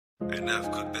And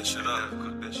F cook this shit up,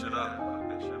 cook this shit up, cook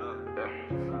this shit up.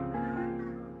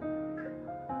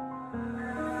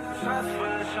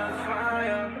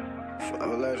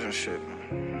 Forever legend shit.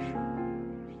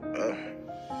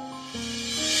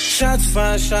 Shots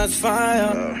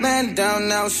fire. Man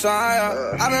down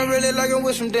outside. I've been really lurking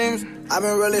with some demons. I've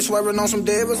been really swerving on some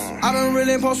divas. I've been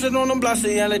really posted on them blocks.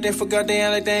 They like they forgot they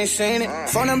like they ain't seen it.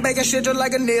 Phone them baking shit just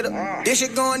like a needle. This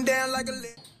shit going down like a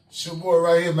lid. It's your boy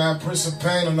right here, man. Prince of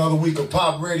Pain. Another week of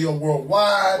pop radio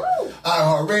worldwide.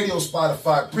 iHeartRadio,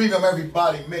 Spotify, Premium.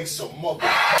 Everybody make some motherfucking.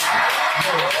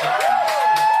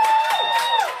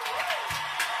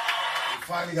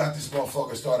 Finally got this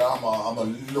motherfucker started. I'm a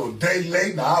little day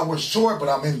late. Now I was short, but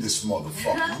I'm in this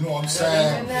motherfucker. You know what I'm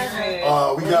saying?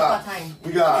 We got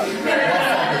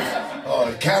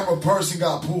motherfuckers. Camera person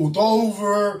got pulled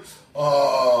over.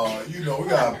 You know, we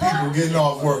got people getting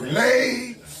off work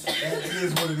late. And it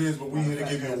is what it is, but we here to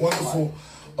give you a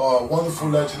wonderful,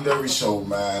 legendary show,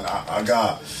 man. I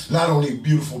got not only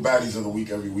beautiful baddies of the week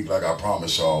every week, like I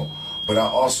promised y'all, but I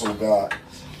also got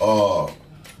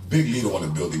Big Lito in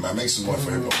the building, man. Make some noise for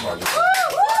Hypno Carlito.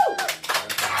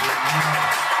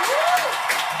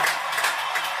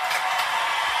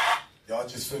 Y'all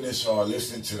just finished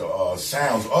listening to the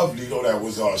sounds of Lito. That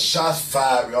was Shots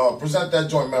Fired. Y'all present that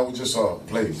joint, man. We just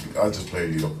played. I just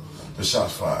played Lito. The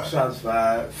Shots Fired. Shots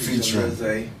Fired. Featuring Lil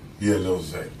Zay. Yeah, Lil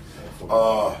Zay.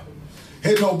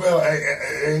 Hypno Bell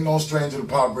ain't no stranger to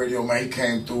pop radio, man. He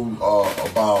came through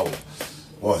about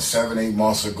 7-8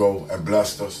 months ago and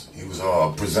blessed us. He was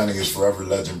presenting his Forever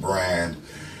Legend brand,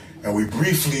 and we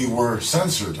briefly were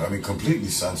censored. I mean, completely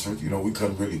censored. You know, we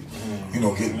couldn't really,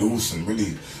 get loose and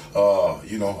really,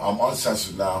 I'm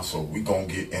uncensored now, so we gonna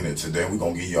get in it today. We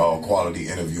gonna give y'all a quality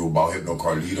interview about Hypno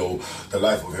Carlito, the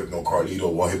life of Hypno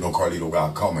Carlito, what Hypno Carlito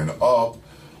got coming up,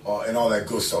 and all that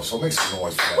good stuff. So make some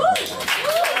noise for that.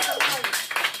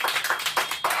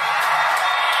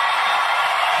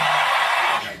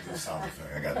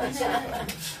 I got this.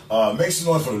 Make some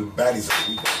noise for the baddies of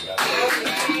the week.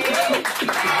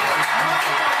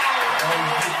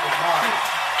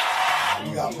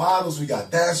 We got models, we got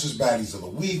dancers, baddies of the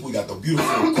week. We got the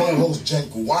beautiful co-host Jen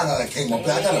Kuwana that came up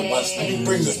there. I gotta watch that. He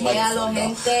brings this microphone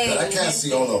down. I can't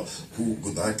see all the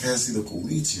I can't see the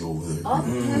culichi over there.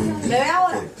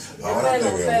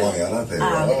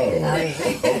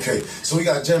 Okay, so we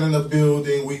got Jen in the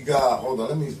building. We got, hold on,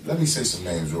 let me say some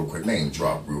names real quick. Name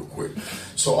drop real quick.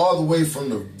 So all the way from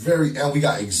the very end, we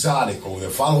got Exotic over there.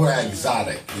 Follow her at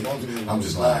Exotic. You know, I'm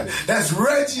just lying. That's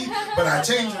Reggie, but I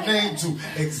changed her name to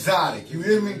Exotic. You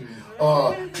hear me?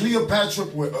 Cleopatra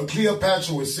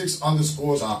with 6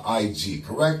 underscores on IG,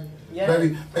 correct? Yeah.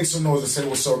 Baby, make some noise and say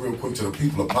what's up real quick to the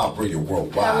people of Pop Radio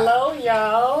Worldwide. Hello,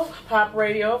 y'all. Pop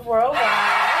Radio Worldwide.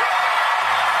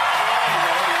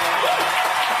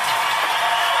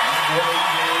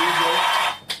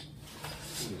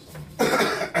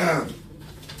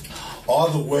 All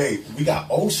the way, we got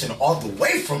Ocean all the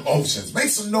way from Oceans. Make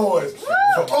some noise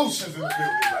for Oceans in the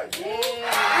building. Like,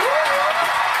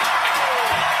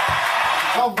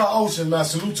 how about Ocean, man?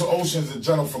 Salute to Oceans in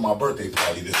general for my birthday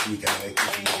party this weekend.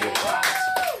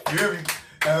 You hear me?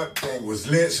 Everything was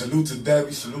lit. Salute to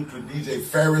Debbie. Salute to DJ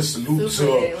Ferris. Salute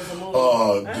to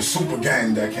the super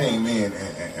gang that came in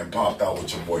and popped out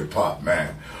with your boy Pop,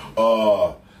 man.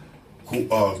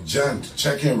 Jen,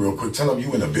 check in real quick. Tell them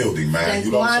you in the building, man.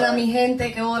 You know what I'm saying? Mi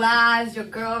gente, que hola, it's your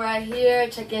girl right here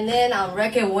checking in on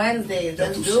Wrecking Wednesdays.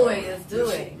 Let's do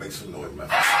it. Make some noise, man.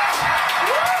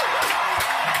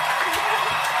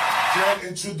 Jen,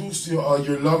 introduce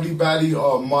your lovely baddie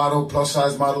model, plus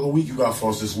size model of the week you got for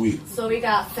us this week. So we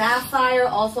got Sapphire,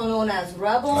 also known as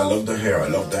Rebel. I love the hair.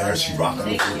 She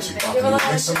rocking it. Make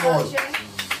some noise.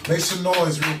 Make some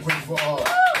noise real quick for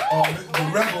the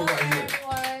Rebel right here.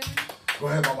 Go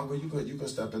ahead, Mama. You can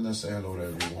step in there and say hello to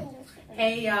everyone.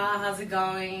 Hey, y'all. How's it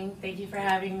going? Thank you for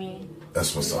having me.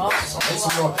 That's what's up.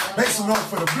 Make some noise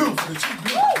for the blue, for the chief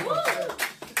blue.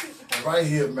 And right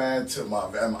here, man, to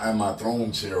my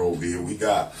throne chair over here, we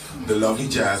got the lovely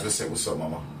Jasmine. Say what's up,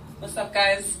 Mama. What's up,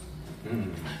 guys?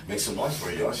 Make some noise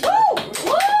for y'all.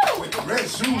 With the red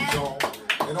shoes on.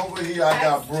 And over here, I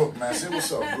got Brooke, man. Say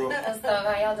what's up, Brooke. What's up?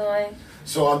 How y'all doing?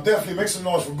 So I'll definitely make some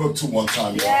noise for Brooke too one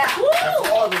time, y'all. Yeah. And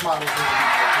for all the models.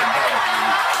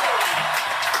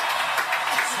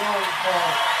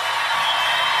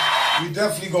 We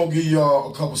definitely gonna give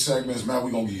y'all a couple segments, man.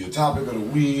 We're gonna give you a topic of the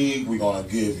week. We're gonna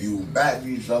give you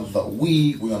baddies of the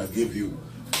week. We're gonna give you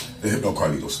the Hypno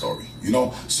Carlito story, you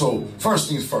know? So first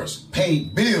things first, pay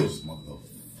bills, motherfucker.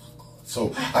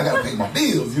 So I gotta pay my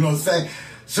bills, you know what I'm saying?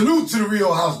 Salute to the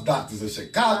Real House Doctors of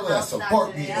Chicago that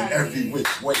support me in every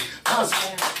which way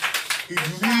possible.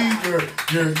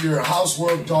 If you need your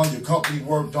housework done, your company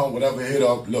work done, whatever, hit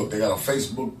up. Look, they got a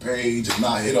Facebook page. If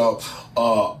not, hit up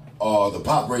the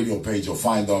Pop Radio page. You'll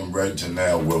find them, Red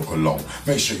Janelle, Will Cologne.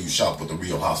 Make sure you shop with the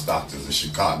Real House Doctors in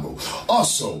Chicago.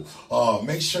 Also,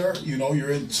 make sure, you know,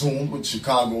 you're in tune with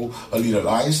Chicago Elite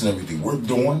Alliance and everything we're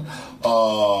doing.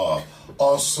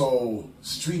 Also,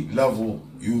 street level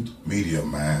youth media,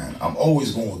 man. I'm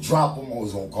always going to drop them,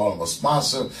 always going to call them a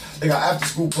sponsor. They got after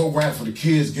school program for the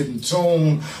kids, get in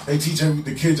tune. They teach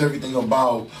the kids everything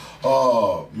about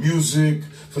music,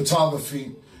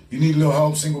 photography. You need a little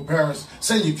help, single parents.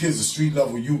 Send your kids to street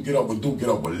level youth. Get up with Duke, get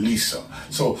up with Lisa.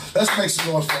 So let's make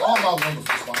some noise for all my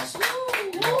wonderful sponsors.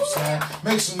 You know what I'm saying?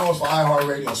 Make some noise for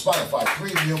iHeartRadio, Spotify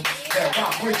Premium. That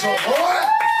rock with your boy.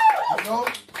 You know?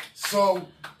 So,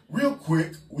 real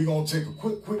quick, we're going to take a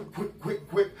quick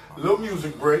little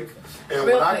music break. And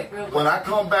when I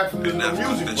come back from this little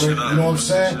music break, you know what I'm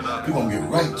saying? We're going to get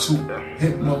right to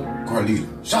Hypno, Carlito.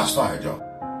 Shots fired, y'all.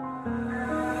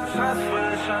 Shots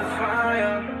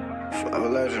fired. Forever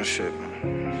legend shit.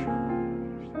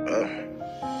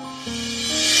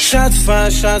 Shots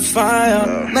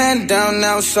fired. Man down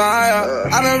outside.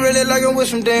 I've been really lurking with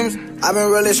some demons. I've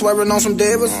been really swerving on some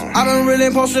divas. I've been really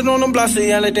posted on them blocks.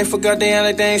 They like they forgot, they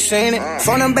like they ain't seen it.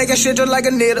 Phone them baking shit just like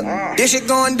a needle. This shit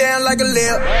going down like a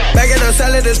lip. Back it up,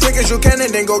 sell it as quick as you can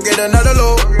and then go get another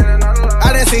load.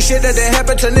 I done see shit that didn't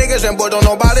happen to niggas and boy don't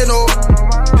nobody know.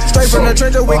 Straight from the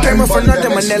trenches, we came up for nothing,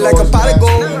 my neck like a pot of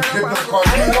gold.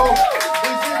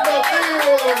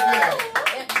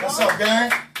 What's up,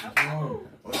 gang?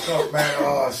 What's up,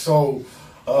 man?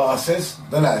 Since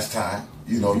the last time,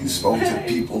 you know, you spoke to the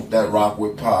people that rock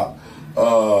with pop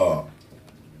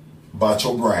about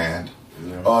your brand.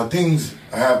 Things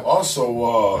have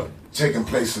also taken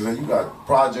place, and you got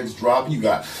projects dropping, you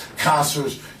got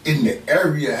concerts in the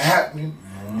area happening.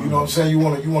 You know what I'm saying? You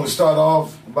want to start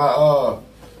off by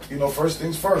you know, first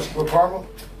things first. Good Karma?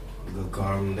 Good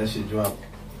Karma. That shit dropped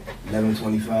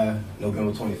 11/25,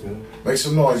 November 25th. Make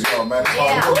some noise, y'all, man.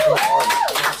 Yeah.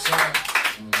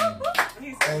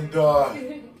 And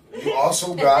you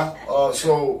also got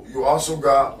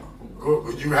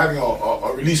you're having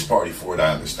a release party for it,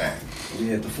 I understand.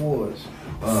 Yeah, at the Forge,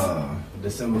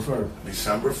 December 1st.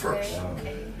 December 1st.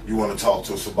 You want to talk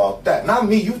to us about that? Not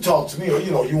me. You talk to me, or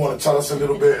you know, you want to tell us a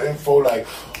little bit of info, like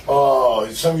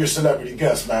some of your celebrity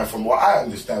guests, man. From what I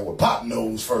understand, what Pop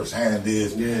knows firsthand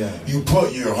is, you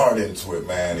put your heart into it,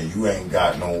 man, and you ain't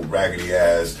got no raggedy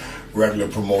ass regular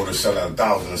promoter selling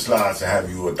 1,000 slots and have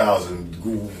you 1,000,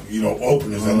 you know,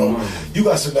 openers. And you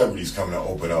got celebrities coming to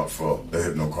open up for the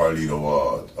Hypno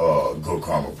Carlito Good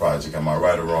Karma project. Am I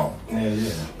right or wrong?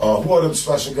 Yeah. Who are the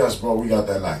special guests, bro? We got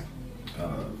that night.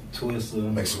 Twister.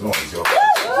 Make some noise, yo.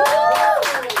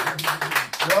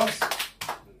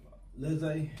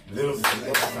 Lizzie.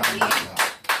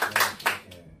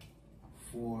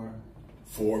 Four.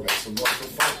 Make some noise for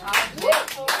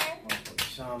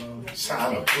Shauna.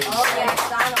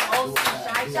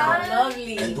 Shauna,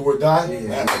 lovely. And Do or Die?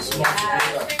 Yeah. Make some noise.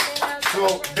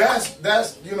 So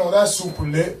that's super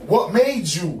lit. What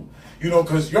made you, you know,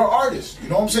 because you're an artist, you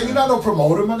know what I'm saying? You're not no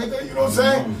promoter, my nigga, you know what I'm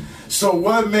saying? So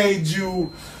what made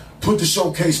you put the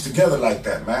showcase together like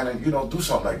that, man, and, you know, do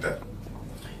something like that?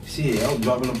 Shit, I was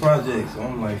dropping the project, so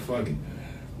I'm like, fuck it.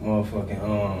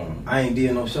 Motherfucking, I ain't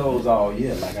did no shows all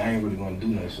year. Like, I ain't really gonna do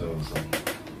no shows, so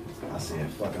I said,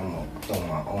 fuck it, I'm gonna throw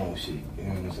my own shit, you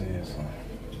know what I'm saying? So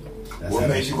what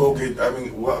made you go get,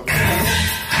 what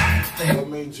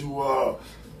made you,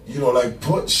 you know, like,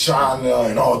 put Shauna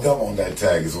and all them on that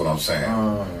tag is what I'm saying.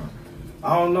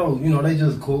 I don't know, you know, they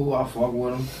just cool, I fuck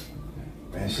with them.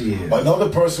 Man, shit. Another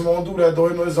person won't do that though.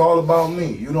 You know, it's all about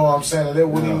me. You know what I'm saying? And they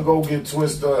wouldn't even go get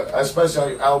Twister,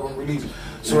 especially on album release.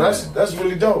 So that's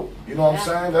really dope. You know what I'm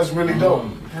saying? That's really dope.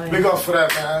 Big up for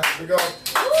that, man. Big up.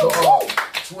 So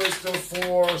Twister,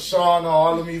 Shauna,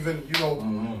 all of them even, you know,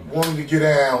 wanted to get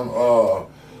down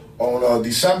on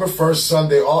December 1st,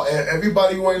 Sunday.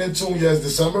 Everybody who ain't in tune, yes,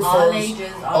 December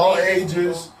 1st. All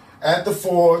ages at the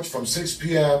Forge from 6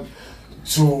 p.m.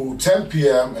 to 10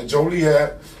 p.m. in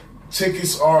Joliet.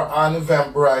 Tickets are on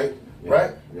Eventbrite,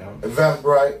 right? Yeah.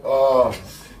 Eventbrite.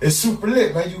 It's super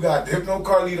lit, man. You got Hypno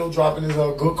Carlito dropping his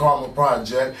Good Karma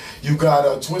project. You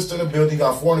got Twist in the building. You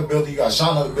got Four in the building. You got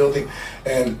Shauna in the building.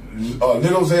 And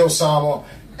Little Zay Osama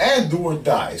and Do or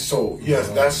Die. So, yes,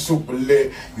 that's super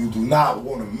lit. You do not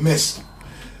want to miss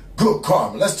Good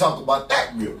Karma. Let's talk about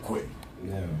that real quick.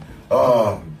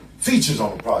 Features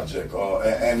on the project.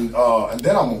 And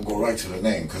then I'm going to go right to the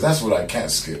name, because that's what I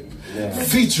can't skip.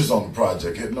 Features on the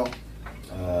project, Hypno.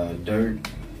 Dirt.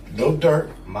 No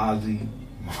Dirt. Mozzie.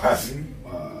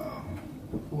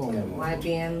 Who on that one?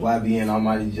 YBN,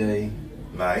 Almighty J,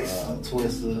 Nice.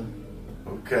 Twister,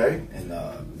 Okay. and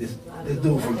this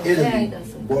dude from Italy,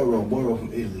 Boro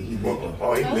from Italy. He lit though.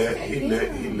 Oh, he lit.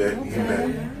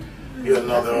 He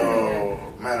another,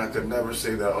 man, I could never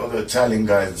say that other Italian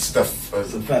guy,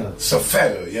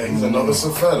 Safetta. Yeah, he's another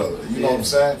Safetta. You know what I'm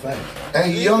saying?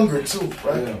 And he younger too,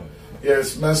 right? Yeah.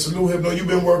 Yes, man, salute Hypno. You've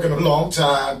been working a long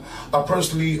time. I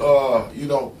personally, you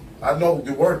know, I know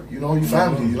your work, you know, your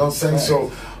family, you know what I'm saying?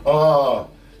 So,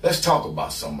 let's talk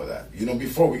about some of that. You know,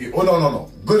 before we get, no.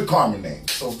 Good Karma name.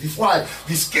 So before I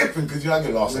be skipping, because you know, I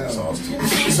get lost in the songs too.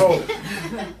 So,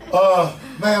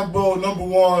 man, bro, number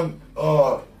one,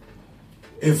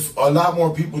 if a lot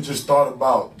more people just thought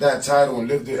about that title and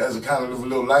lived it as a kind of a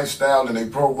little lifestyle and they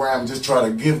program, just try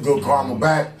to give Good Karma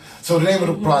back. So the name of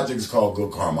the project is called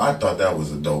Good Karma. I thought that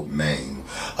was a dope name.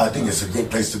 I think it's a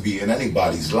good place to be in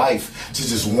anybody's life to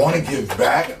just want to give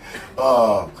back.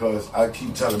 Because I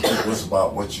keep telling people it's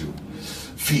about what you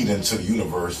feed into the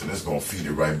universe and it's going to feed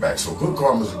it right back. So Good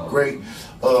Karma is a great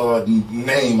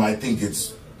name. I think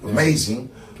it's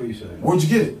amazing. Appreciate it. Where'd you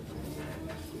get it?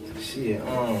 Shit,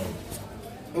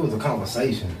 it was a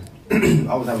conversation.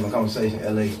 I was having a conversation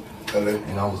in LA.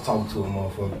 And I was talking to a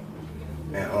motherfucker.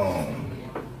 And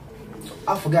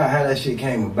I forgot how that shit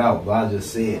came about, but I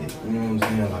just said it. You know what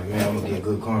I'm saying? Like, man, I'm gonna get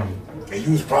Good Karma. And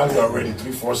you was probably already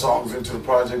 3-4 songs into the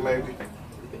project, maybe?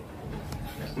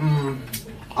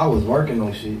 I was working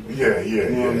on shit. Yeah. You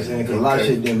know what I'm saying? Because a lot of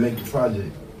shit didn't make the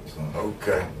project. So.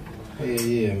 Okay.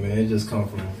 Yeah, man. It just come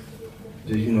from,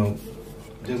 just, you know,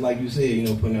 just like you said, you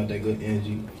know, putting out that good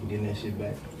energy and getting that shit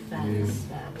back. Facts.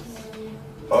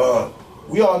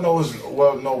 We all know it's,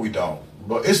 well, no, we don't.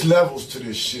 But it's levels to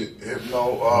this shit, you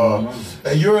know.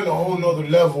 And you're in a whole nother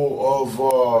level of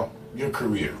your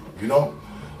career, you know.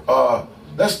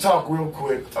 Let's talk real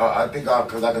quick. I think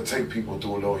because I could take people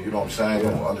through a little, you know what I'm saying,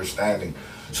 yeah. Understanding.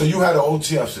 So you had an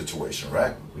OTF situation,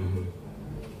 right? Mm-hmm.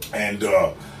 And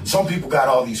some people got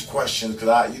all these questions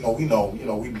because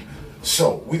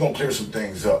so we gonna clear some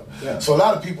things up. Yeah. So a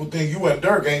lot of people think you and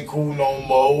Dirk ain't cool no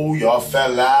more. Y'all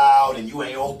fell out, and you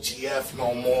ain't OTF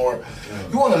no more. Yeah.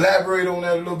 You want to elaborate on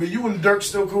that a little bit? You and Dirk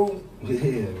still cool?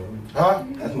 Yeah, bro. Huh?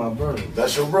 That's my brother.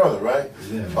 That's your brother, right?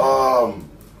 Yeah.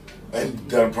 And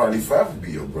that'll probably forever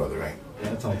be your brother, ain't?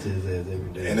 Yeah, I talk to his ass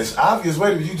every day. And it's obvious.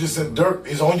 Wait a minute, you just said Dirk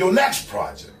is on your next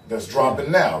project that's dropping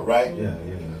now, right? Yeah.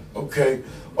 Okay.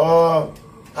 How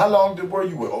long were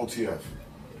you with OTF?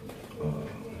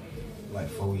 Like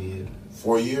 4 years.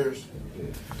 4 years?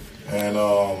 Yeah. And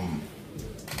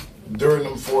during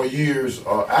them 4 years,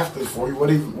 after the 4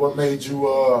 years, what made you,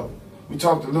 we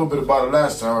talked a little bit about it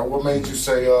last time, what made you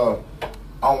say, I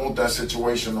don't want that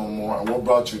situation no more, and what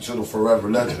brought you to the Forever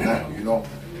Legend now, you know?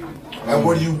 And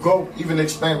where do you go? Even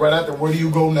explain right after, where do you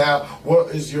go now?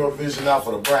 What is your vision now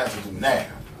for the brand to do now?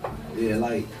 Yeah,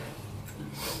 like,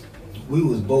 we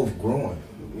was both growing,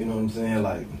 you know what I'm saying?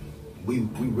 Like, we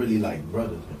really like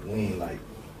brothers. We ain't like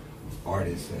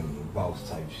artists and boss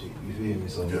type shit. You feel me?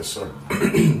 So yes, sir.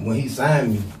 When he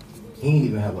signed me, he didn't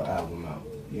even have an album out.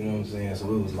 You know what I'm saying?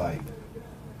 So it was like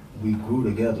we grew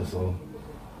together. So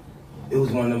it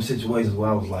was one of them situations where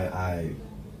I was like, I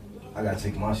gotta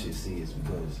take my shit serious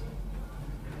because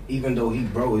even though he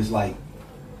bro, it's like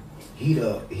he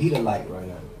the light right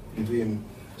now. You feel me?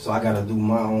 So I gotta do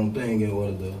my own thing in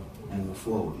order to move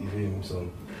forward. You feel me? So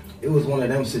it was one of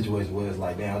them situations where it's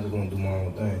like, damn, I just want to do my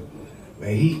own thing.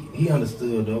 Man, he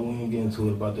understood though. We ain't get into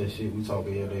it about that shit. We talk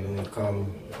every day and then call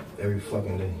him every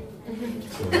fucking day.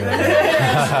 So,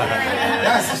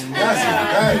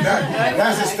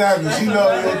 that's established. You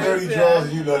know your dirty draws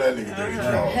and you know that nigga dirty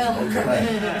draws. Okay.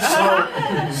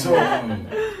 So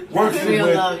working real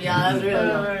with love, y'all. That's real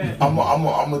love. I'm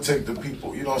gonna take the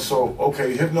people, you know, so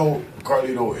okay, Hypno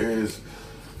Carlito is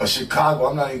a Chicago,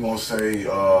 I'm not even gonna say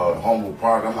Humboldt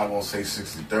Park, I'm not gonna say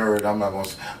 63rd, I'm gonna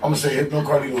say Hypno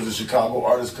Carlito is a Chicago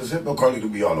artist because Hypno Carlito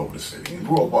be all over the city. He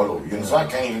grew up all over, you know, so I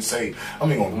can't even say, I'm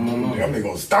not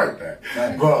gonna start that.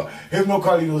 But Hypno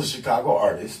Carlito is a Chicago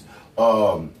artist.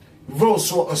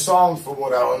 Wrote a song from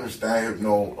what I understand,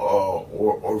 Hypno,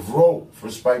 or wrote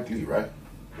for Spike Lee, right?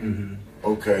 Mm-hmm.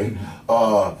 Okay.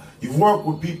 You've worked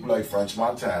with people like French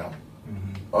Montana.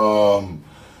 Mm-hmm.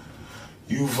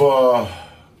 You've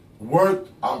worked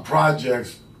on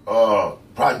projects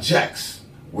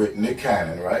with Nick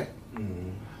Cannon, right?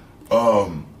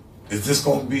 Mm-hmm. Is this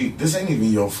gonna be? This ain't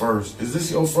even your first. Is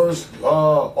this your first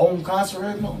own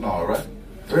concert? No, right?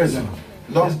 There isn't.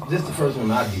 No. This the first one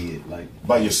I did, like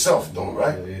by yourself, though,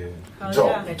 right? Yeah.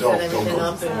 Dope. I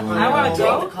want to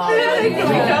go.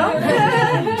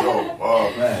 Dope.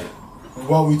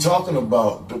 While we talking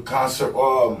about the concert,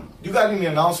 You got any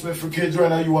announcement for kids right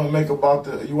now you want to make about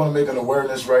you want to make an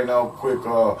awareness right now, quick?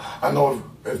 I know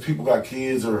if people got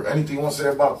kids or anything you want to say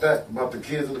about that, about the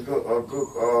kids in the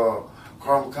good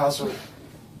Karma concert.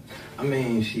 I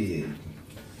mean, shit.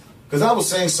 Because I was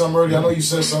saying something earlier. I know you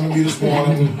said something to me this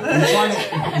morning.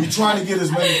 we trying to get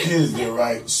as many kids there,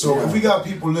 right? So if we got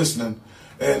people listening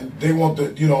and they want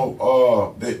the, you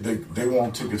know, they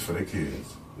want tickets for their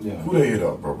kids. Yeah. Who they hit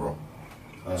up, bro?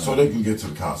 So they can get to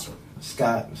the concert.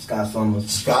 Scott Summers.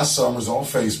 Scott Summers on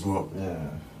Facebook.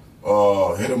 Yeah.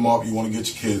 Hit them up. You want to get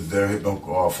your kids there? Hit them.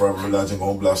 Forever Legend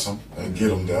gonna bless them and get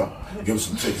them there. Give them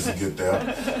some tickets to get there.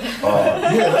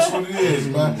 Yeah, that's what it is,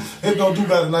 man. Hypno do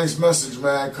got a nice message,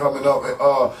 man, coming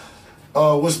up.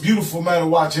 What's beautiful, man, to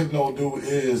watch Hypno do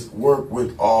is work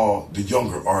with all the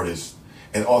younger artists.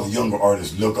 And all the younger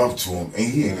artists look up to him, and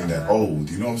he ain't even that old,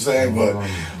 you know what I'm saying?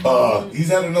 But he's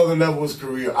at another level of his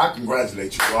career. I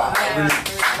congratulate you, bro. I really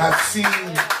have seen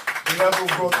the level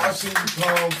of growth. I've seen you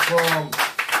come from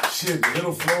shit,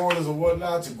 little Floridas or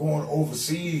whatnot to going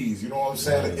overseas, you know what I'm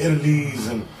saying? The Italy's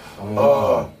and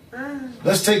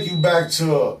let's take you back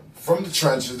to from the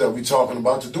trenches that we talking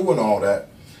about to doing all that.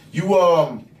 You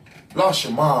lost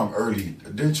your mom early,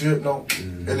 didn't you, Hypno?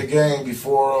 In the game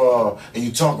before, and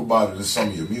you talk about it in some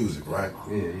of your music, right?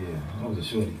 Yeah. I was a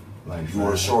shorty. Like You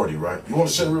were a shorty, right? You want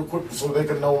to share real quick so they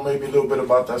can know maybe a little bit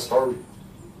about that story?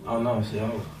 Oh no, see, I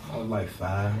was like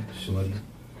 5, shorty.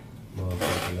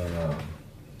 Motherfucking,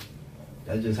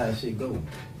 that's just how shit go.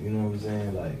 You know what I'm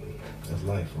saying? Like, that's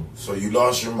life. So you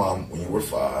lost your mom when you were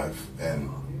 5, and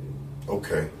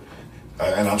okay.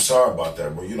 And I'm sorry about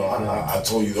that, bro. You know, I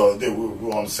told you the other day we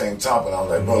were on the same topic, and I was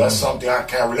like, bro, that's something I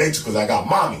can't relate to because I got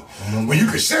mommy. When you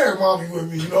can share mommy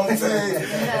with me, you know what I'm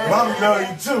saying? Mommy love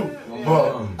you too.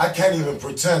 But I can't even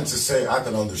pretend to say I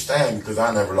can understand because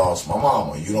I never lost my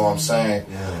mama. You know what I'm saying?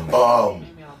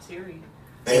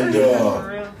 And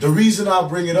the reason I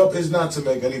bring it up is not to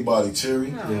make anybody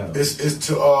teary. It's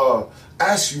to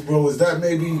ask you, bro, is that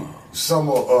maybe some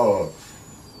of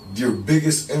your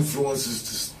biggest influences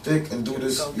to stick and do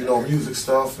this, you know, music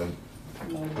stuff? And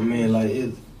I mean,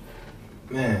 like,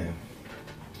 man,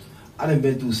 I done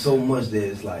been through so much that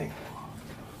it's like,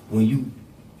 I'm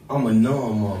a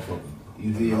numb motherfucker,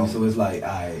 you feel me? So it's like,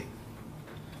 a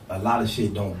lot of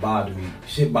shit don't bother me.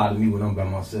 Shit bother me when I'm by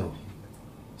myself.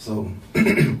 So,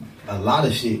 a lot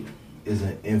of shit is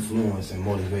an influence and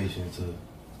motivation to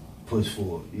push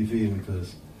forward, you feel me?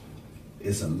 Because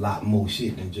it's a lot more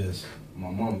shit than just my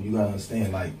mom. You gotta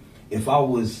understand, like, if I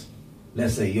was,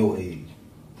 let's say, your age,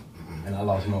 and I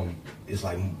lost mom, it's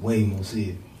like way more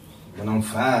serious. When I'm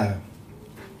 5,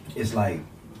 it's like,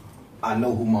 I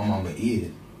know who my mama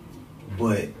is,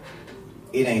 but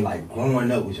it ain't like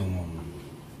growing up with your mama,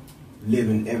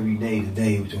 living every day to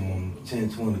day with your mama,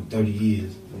 10, 20, 30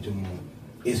 years with your mama.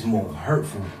 It's more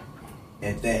hurtful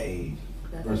at that age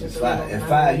versus 5. At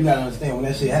 5, you gotta understand, when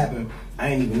that shit happened, I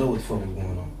ain't even know what the fuck was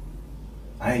going on.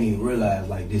 I ain't even realize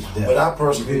like this death. But I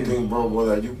personally think, bro,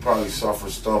 that you probably suffer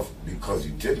stuff because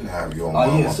you didn't have your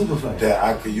mama. Oh yeah, super fun. That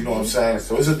I could, you know what I'm saying?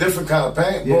 So it's a different kind of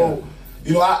pain, bro. Yeah.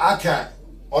 You know, I can't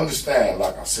understand,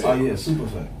 like I said. Oh yeah, super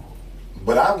fun.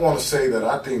 But I want to say that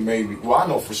I think maybe, well, I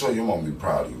know for sure your mama be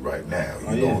proud of you right now,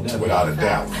 you know, without a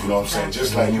doubt. You know what I'm saying?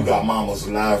 Just like you got mamas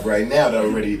alive right now that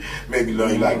already maybe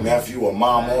love you like nephew or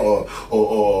mama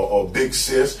or big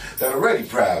sis that already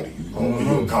proud of you, you know,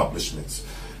 your accomplishments.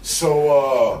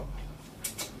 So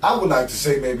I would like to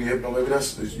say maybe Hypno, maybe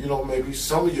that's, you know, maybe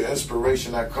some of your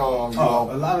inspiration that comes, you know.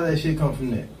 A lot of that shit come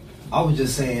from that. I was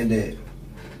just saying that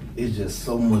it's just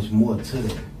so much more to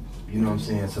that. You know what I'm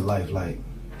saying? To life, like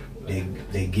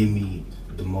they give me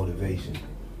the motivation.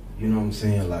 You know what I'm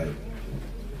saying? Like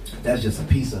that's just a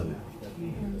piece of it.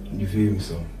 You feel me?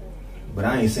 So, but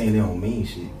I ain't saying they don't mean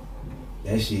shit.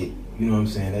 That shit, you know what I'm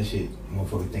saying? That shit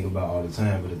motherfuckers think about all the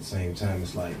time, but at the same time,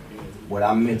 it's like what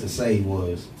I meant to say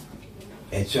was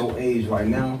at your age right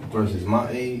now versus my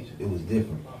age, it was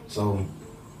different. So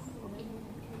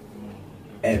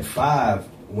at 5,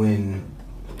 when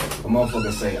a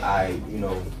motherfucker say, you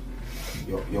know,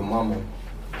 your mama,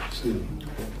 excuse me,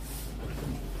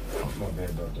 my bad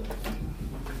about that.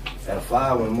 At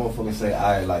 5, when a motherfucker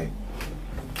say, like,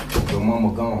 your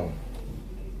mama gone,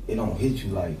 it don't hit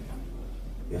you like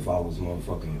if I was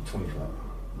motherfucking 25.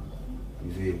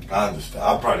 You feel me? I understand.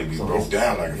 I'd probably be broke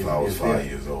down like if I was 5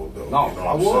 years old, though. No, you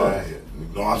know what I'm saying?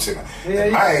 You know what I'm saying?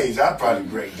 At my age, I'd probably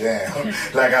break down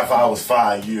like if I was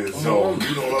 5 years old.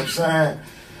 You know what I'm saying?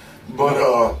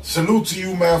 But salute to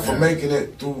you, man, for making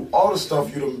it through all the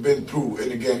stuff you done been through in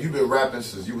the game. You've been rapping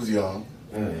since you was young.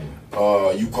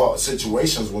 You caught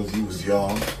situations when you was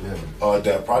young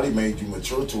that probably made you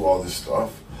mature to all this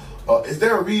stuff. Is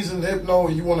there a reason, Hypno,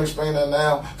 you want to explain that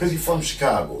now? Because you're from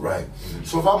Chicago, right?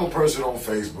 So if I'm a person on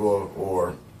Facebook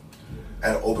or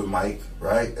at an open mic,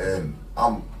 right, and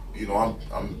I'm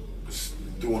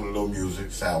doing a little music,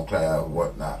 SoundCloud,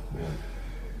 whatnot,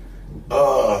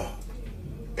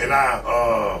 and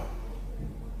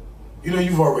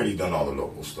you've already done all the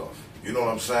local stuff. You know what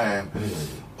I'm saying?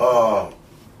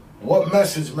 What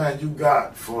message, man, you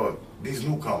got for these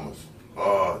newcomers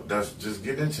that's just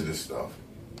getting into this stuff?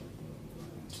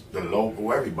 The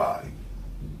local, everybody.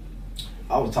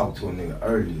 I was talking to a nigga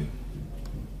earlier,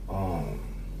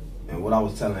 and what I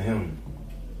was telling him,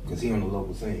 because he on the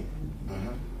local scene,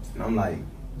 and I'm like,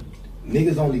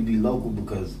 niggas only be local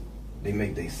because they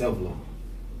make themselves local.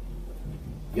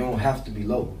 You don't have to be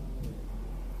local.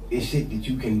 It's shit that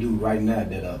you can do right now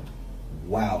that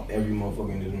wow every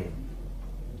motherfucker in this room.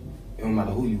 It don't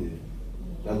matter who you is.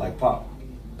 That's like Pop.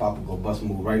 Pop will go bust a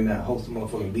move right now, host a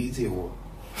motherfucking BT award.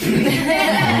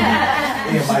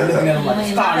 Everybody looking at him like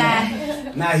a star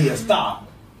now. Now he a star.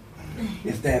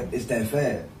 It's that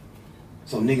fast.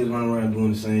 So niggas run around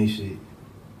doing the same shit.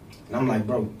 And I'm like,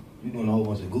 bro, you doing a whole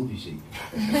bunch of goofy shit.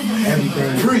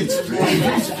 Everything. Preach.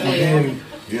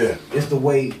 Yeah. It's the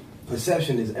way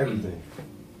perception is everything.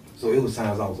 So it was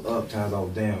times I was up, times I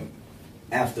was down.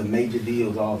 After major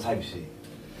deals, all type of shit.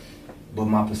 But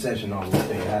my perception always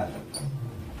stayed high.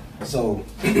 So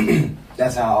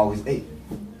that's how I always ate.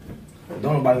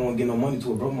 Don't nobody want to get no money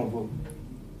to a broke motherfucker.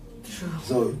 True.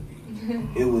 So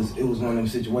it was one of them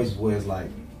situations where it's like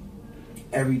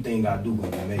everything I do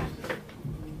gonna be major.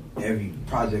 Every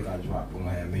project I drop gonna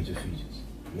have major features.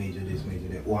 Major this, major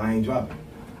that. Well, I ain't dropping.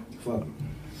 Fuck it.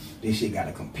 This shit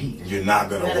gotta compete. You're not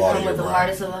gonna water your brand. The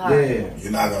hardest of the hard. Yeah.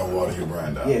 You're not gonna water your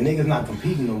brand out. Yeah, niggas not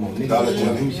competing no more.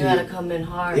 Niggas you gotta come in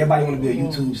hard. Everybody wanna be a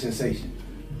YouTube sensation.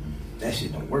 That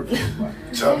shit don't work for everybody.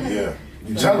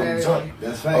 You tell them.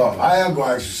 That's fact. I am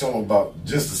gonna ask you something about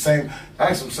just the same.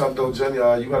 Ask him something though, Jenny.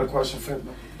 You got a question for him?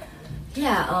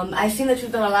 Yeah, I've seen that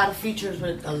you've done a lot of features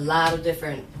with a lot of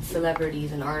different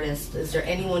celebrities and artists. Is there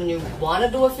anyone you want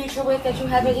to do a feature with that you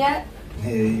haven't yet?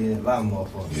 Yeah, a lot of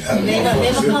motherfuckers. Name a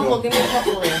couple, give me a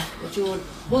couple that you would,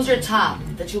 who's your top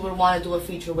that you would want to do a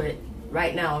feature with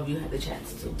right now if you had the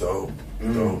chance to? Dope. I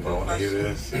want to hear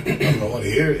this. I want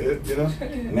to hear it, you know?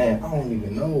 Man, I don't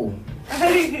even know.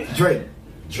 Drake?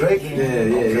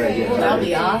 Yeah. That would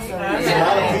be awesome. A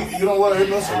lot of people, you know what? A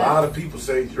lot of people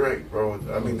say Drake, bro. I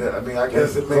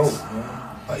guess it makes,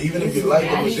 even if you like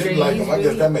him or didn't like him, I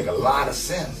guess that make a lot of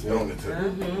sense, don't it?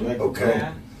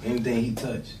 Okay. Anything he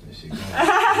touched, that shit going.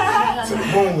 To the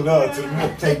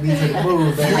moon. Take me to the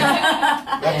moon, baby.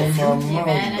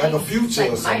 Like a future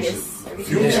or something.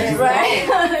 Future,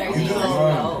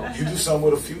 right? You do something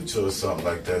with a future or something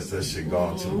like that. That shit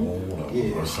going to the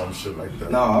moon or some shit like that.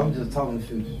 No, I'm just talking the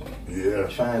future. Yeah.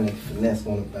 Trying to finesse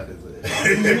one about his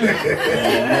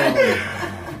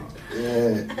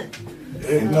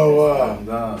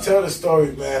tell the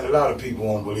story, man. A lot of people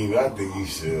won't believe it. I think you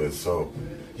should. So,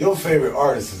 your favorite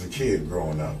artist as a kid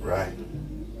growing up, right?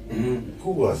 Mm-hmm.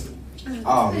 Who was it?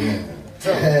 Oh, man. They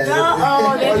put it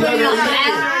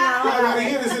on the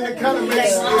it kind of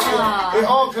makes sense. It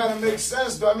all kind of makes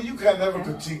sense, though. I mean, you can never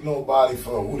critique nobody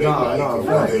for who they like or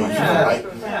what they like.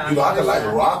 You know, I can like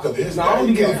rock or this. No, I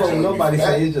don't get from nobody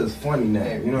say it's just funny now.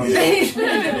 You know what I'm saying?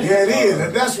 Yeah, it is.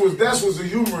 And that's what's the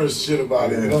humorous shit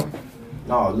about it, you know?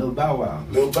 No, Lil Bow Wow.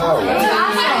 That was awesome.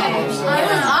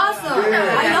 I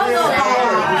know Lil Bow Wow.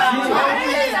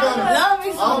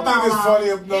 I don't think it's funny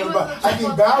enough. I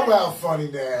think Bow Wow funny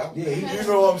now. Yeah, you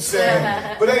know what I'm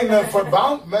saying? But ain't nothing funny.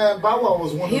 Bow Wow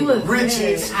was one of the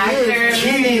richest kids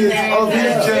of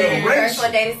his generation.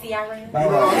 First day to see you know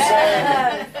what I'm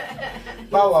saying?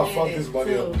 Bow Wow fucked his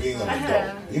money up being an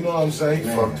adult. You know what I'm saying? He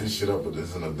fucked his shit up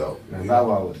as an adult. Man, Bow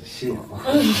Wow was the shit. He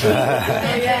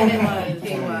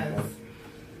was.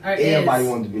 Everybody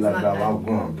wanted to be like Bow Wow. I was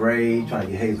going braid, trying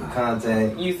to get Hazel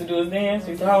contact. You used to do his dance,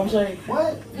 you used to home shake.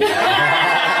 What? You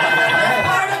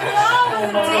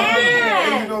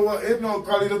know what?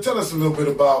 Carlito, tell us a little bit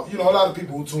about, a lot of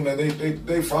people who tune in,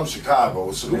 they from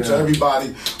Chicago. Salute to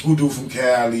everybody who do from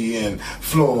Cali and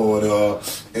Florida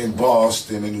and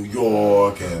Boston and New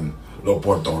York and Los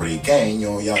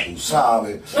Puertorriqueños, ya tú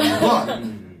sabes. But,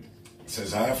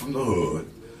 since I am from the hood,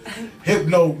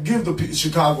 Hypno, give the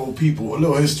Chicago people a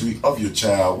little history of your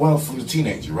child. Well, from the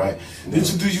teenager, right? Did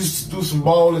you used to do some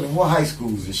balling, and what high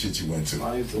schools and shit you went to?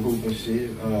 I used to hoop and shit.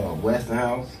 Western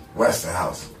House. Western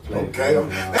House. Okay.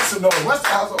 That's another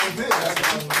Western House over there.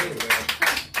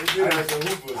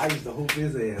 I used to hoop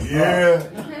his ass. Yeah.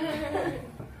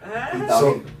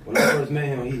 When I first met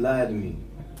him, he lied to me.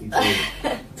 He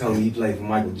told me he played for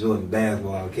Michael Jordan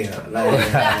basketball camp.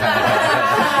 Like,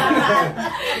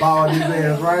 ball these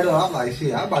ass right up. I'm like,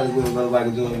 shit, I about to go to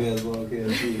Michael Jordan basketball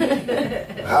camp.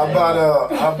 Shit. How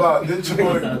about did you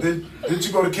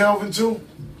go to Kelvin too?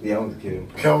 Yeah, I went to Kelvin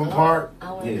Park. Kelvin Park? I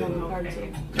went to Kelvin Park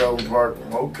too. Kelvin Park,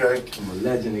 okay. I'm a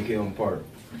legend in Kelvin Park.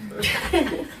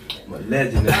 I'm a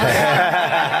legend in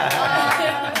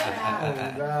Oh,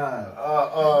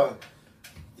 God.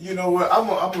 You know what? I'm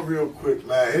a real quick,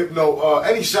 man. Hypno,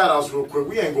 any shout-outs real quick?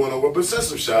 We ain't going nowhere, but send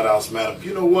some shout-outs, man.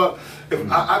 You know what?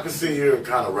 If I can sit here and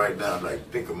kind of right now, like,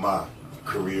 think of my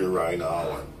career right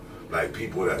now and, like,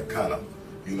 people that kind of,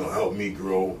 you know, help me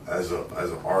grow as an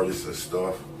artist and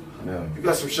stuff. Yeah. You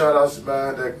got some shout-outs,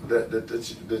 man,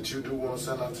 that you do want to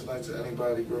send out tonight to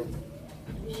anybody, bro?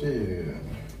 Shit.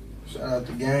 Shout out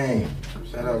to Game.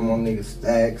 Shout out to my nigga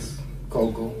Stacks,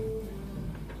 Coco,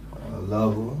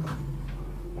 Lover.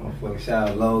 Motherfucking shout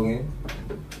out Logan.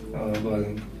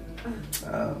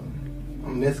 I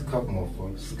miss a couple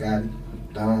motherfuckers. Scotty,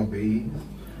 Don B,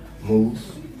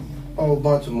 Moose. A whole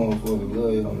bunch of motherfuckers.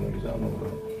 Love y'all niggas. Y'all know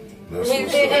that. That's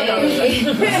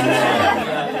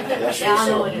what's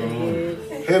up.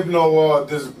 Hypno,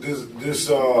 this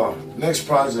next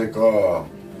project,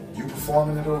 you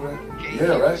performing it over there?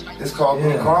 Yeah, right? It's called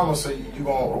Good Karma, so we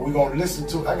gonna listen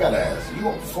to it? I gotta ask. You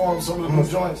gonna perform some of the new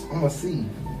joints? I'm gonna see.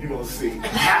 You gonna see. You'll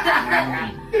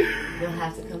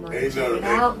have to come on and check it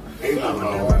out. Ain't nothing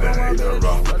wrong with that. Ain't nothing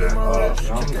wrong with that.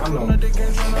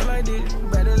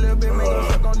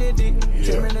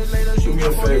 Do me a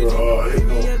favor,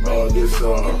 Hypno, this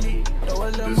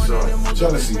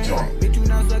jealousy joint.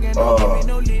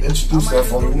 Introduce that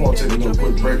for me. We're gonna take a little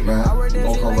quick break, man. We're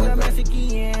gonna come right back.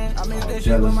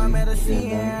 Jealousy.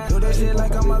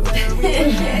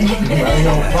 Right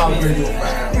on Pop Radio,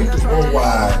 man.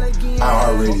 Worldwide,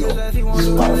 iHeartRadio,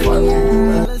 Spotify Radio,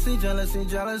 man.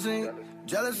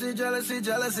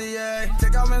 Jealousy, yeah.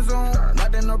 Take out my zone,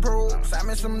 nothing to prove. Send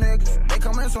me some niggas, they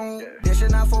coming soon. This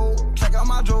shit not full, check out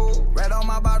my jewel. Red on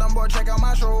my bottom, boy, check out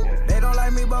my shoe. They don't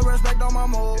like me, but respect on my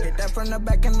move. Hit that from the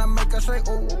back and I make her say,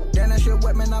 ooh. Then that shit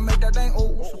wet, man, I make that thing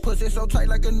ooh. Pussy so tight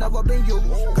like it never been used.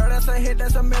 Girl, that's a hit,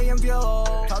 that's a million views.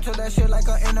 Talk to that shit like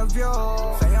an interview.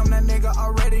 Say I'm that nigga,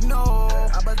 already know.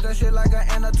 I bust that shit like an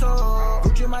anatomy.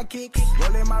 Gucci my kicks,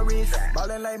 rolling my wrist,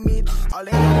 ballin' like me. All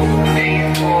in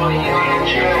my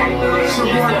It's your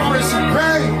boy Chris and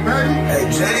Payne, baby. Hey,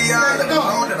 Jetty, I let them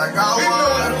know that I got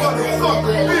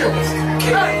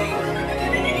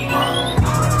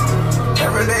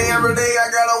Every day, I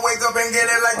gotta wake up and get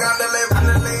it like underlay.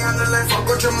 Fuck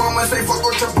with your mama, say fuck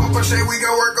with your papa, say we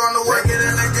got work on the way. Get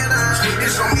it, like get it.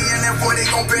 It's on me and that boy, they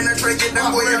gon' penetrate, get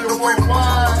that boy up the way.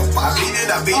 I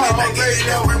beat it, like get it,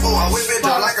 that ripple. I whip it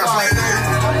out like a slave.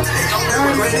 They thought they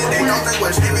was ready, they thought they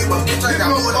was heavy, but bitch, I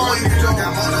got more to wait. Bitch, I got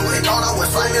more to wait. Thought I was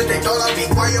silent, they thought I'd be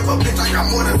quiet, but bitch, I got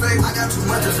more to say. I got too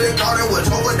much to say, thought it was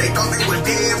over, they thought they was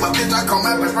dead, but bitch, I come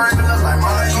up and first, and I was like,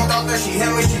 mama, she thought that she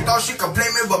hit me, she thought she could play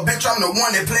me, but bitch, I'm the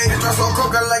one that played. Bitch, I so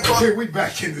cook like okay, we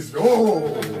back in this.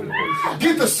 Oh,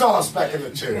 get the sauce back in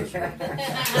the chairs.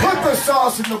 Put the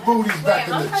sauce in the booties back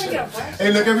in the chairs.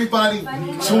 Hey, look, everybody,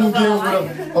 tuned in with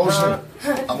them. Ocean,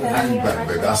 I'm gonna bring you back,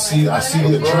 baby. I see the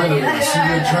adrenaline.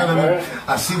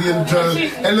 I see the adrenaline.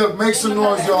 Hey, look, make some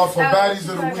noise, y'all, for Baddies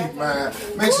of the Week, man.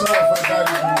 Make some noise for the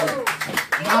Baddies of the Week.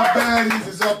 My baddies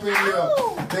is up in here.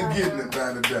 They're getting it,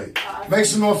 man, today. Make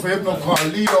some noise for Hypno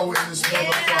Carlito in this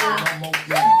motherfucking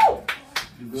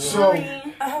game. So,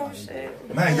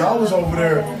 man, y'all was over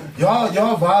there.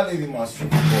 Y'all violated my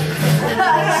stripper pole. You know what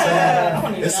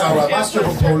I'm saying? It's alright. My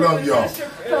stripper pole love y'all.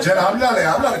 Jenna, I'm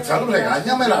not telling them. I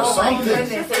am out something. They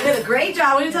did a great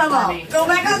job. What are you talking about? Go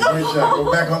back on the pole.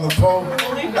 Go back on the pole.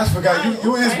 I forgot.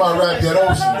 You is my rap at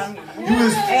Oceans.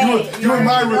 You and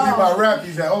my rookie my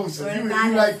rappies at Oceans. You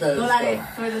like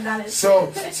that.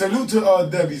 So salute to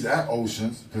Debbie's at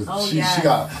Oceans because she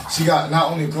got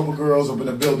not only a couple girls up in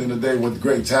the building today with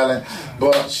great talent,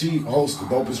 but she hosts the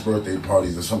dopest birthday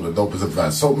parties and some of the dopest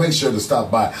events. So make sure to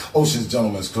stop by Oceans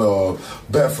Gentlemen's Club,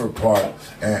 Bedford Park,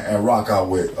 and rock out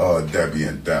with Debbie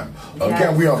and them.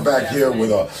 Again, we are back here with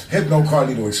a Hypno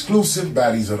Carlito exclusive,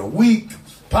 Baddies of the Week,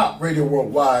 Pop Radio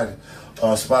Worldwide,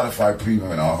 Spotify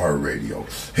Premium, and iHeartRadio.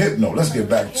 Hypno, let's get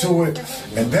back to it.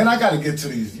 And then I got to get to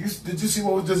these. Did you see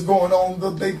what was just going on?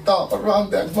 They thought around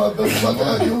that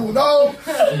motherfucker, you know?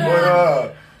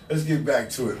 But let's get back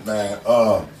to it, man.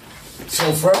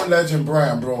 So Forever Legend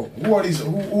brand, bro. Who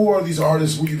are these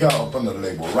artists who you got up on the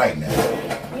label right now?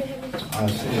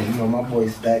 Shit, you know, my boy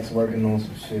Stacks working on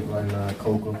some shit right now.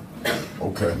 Coco.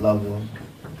 Okay. Lover.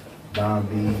 Don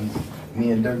B.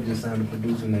 Me and Dirk just signed a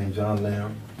producer named John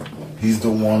Lamb. He's the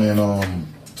one in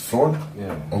Florida?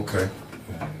 Yeah. Okay.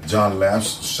 John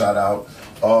Lamps, shout out.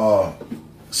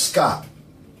 Scott.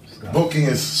 Booking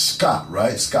is Scott,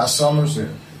 right? Scott Summers. Yeah.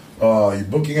 Your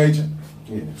booking agent?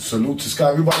 Yeah. Salute to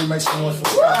Scott. Everybody make some noise for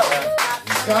Scott, man.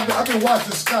 Scott, I've been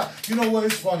watching Scott. You know what?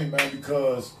 It's funny, man,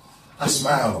 because I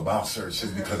smile about certain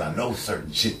shit because I know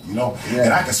certain shit, you know? Yeah.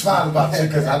 And I can smile about shit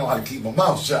because I know how to keep my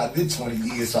mouth shut. I did 20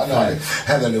 years, so I know how to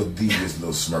have that little devious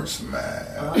little smirks,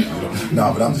 man. You know?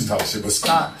 No, but I'm just talking shit. But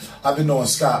Scott, I've been knowing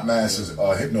Scott, man, since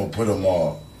Hypno put him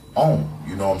on,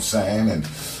 you know what I'm saying? And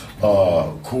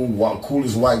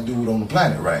coolest white dude on the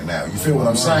planet right now. You feel what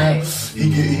I'm saying?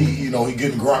 He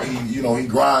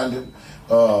grinding.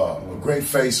 Great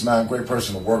face, man. Great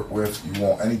person to work with. You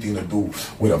want anything to do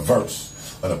with a verse,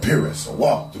 an appearance, a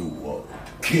walkthrough,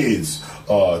 kids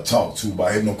talk to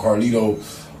by Hypno Carlito.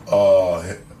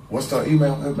 What's the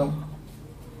email, Hypno?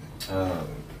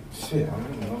 Shit, I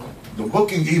don't know. The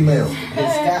booking email. Hey,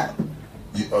 Scott.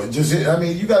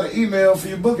 You got an email for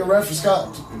your booking, right? For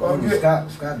Scott. Scott do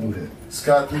that.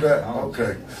 Scott do that?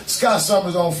 Okay. Scott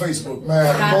Summers on Facebook,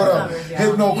 man. Scott Go to Summers,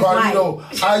 Hypno Carlito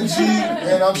IG,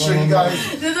 and I'm sure you guys.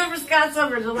 This is for Scott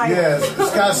Summers.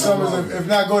 Yes, Scott Summers. If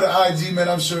not, go to IG, man.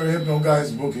 I'm sure Hypno guy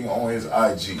is booking on his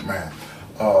IG, man.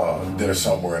 There's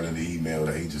somewhere in the email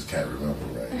that he just can't remember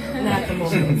right now. Not the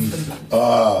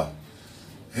moment.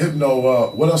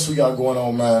 Hypno, what else we got going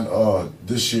on, man,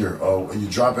 this year? Are you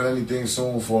dropping anything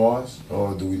soon for us?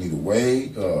 Or do we need to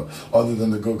wait? Other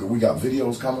than we got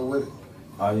videos coming with it?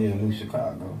 Oh, yeah, New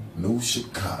Chicago. New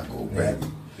Chicago, baby. Yeah,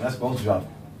 that's supposed to drop,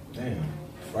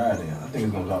 Friday. I think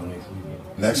it's going to drop next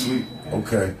week. Next week?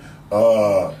 Okay.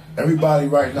 Everybody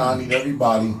right now, I need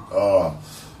everybody,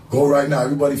 go right now.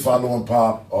 Everybody following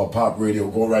Pop Radio.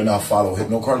 Go right now, follow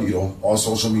Hypno Carlito, all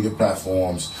social media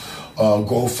platforms.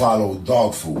 Go follow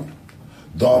Dog Food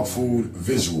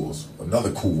Visuals,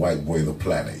 another cool white boy of the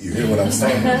planet. You hear what I'm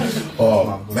saying?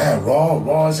 Man,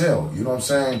 raw as hell. You know what I'm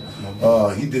saying?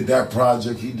 He did that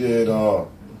project. He did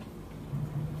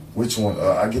which one?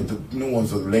 I get the new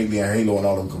ones of Lately and Halo and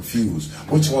all them confused.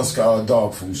 Which one's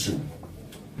Dog Food shoot?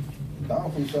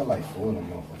 Dog Food shot like 4 of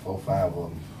them, 4, 5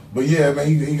 of them. But yeah, man,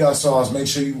 he got sauce. Make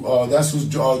sure you. That's who's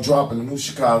dropping the New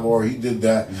Chicago, or he did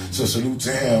that. Mm-hmm. So salute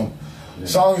to him. Yeah.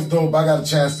 Song is dope. I got a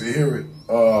chance to hear it.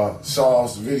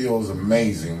 Sauce video is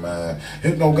amazing, man.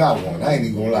 Hypno got one. I ain't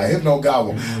even gonna lie. Hypno got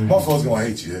one. Motherfuckers gonna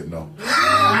hate you, Hypno.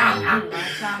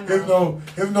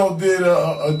 Hypno did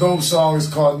a dope song. It's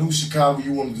called New Chicago.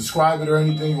 You want to describe it or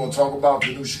anything? You want to talk about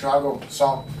the New Chicago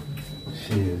song?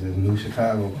 Shit, there's New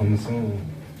Chicago coming soon.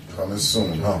 Coming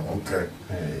soon, huh? Okay.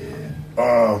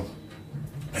 Yeah.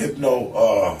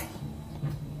 Hypno,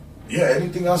 yeah,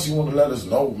 anything else you want to let us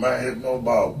know, man? Hypno,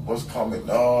 about what's coming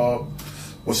up,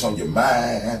 what's on your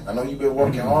mind? I know you've been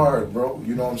working hard, bro.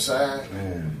 You know what I'm saying?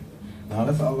 Man. No,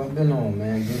 that's all I've been on,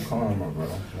 man. Good karma, bro.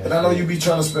 And I know you be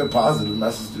trying to spread positive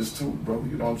messages too, bro.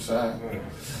 You know what I'm saying?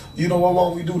 You know what? Why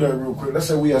don't we do that real quick? Let's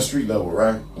say we at street level,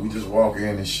 right? We just walk in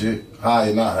and shit, high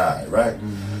and not high, right?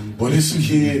 Mm-hmm. But it's a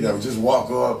kid that would just walk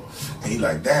up and he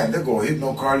like, damn, they go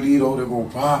Hypno Carlito, they go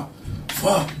Pop.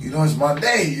 Fuck, you know, it's my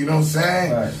day, you know what I'm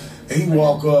saying? Right. And he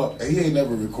walk up, and he ain't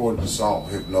never recorded a song,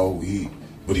 Hypno,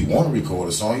 but he want to record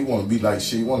a song. He want to be like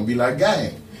shit, he want to be like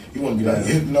Gang. He want to be like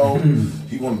Hypno,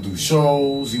 he want to do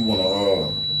shows, he want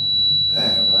to,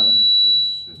 damn, man, I hate this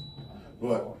shit.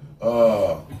 But,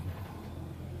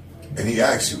 and he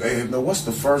asks you, hey, Hypno, what's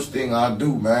the first thing I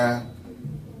do, man,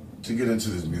 to get into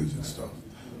this music stuff?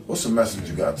 What's the message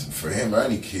you got for him or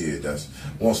any kid that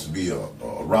wants to be a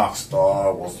rock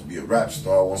star, wants to be a rap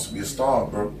star, wants to be a star,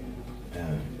 bro?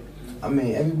 Yeah. I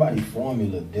mean, everybody's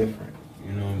formula different.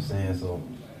 You know what I'm saying? So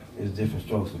it's different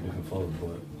strokes for different folks,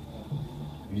 but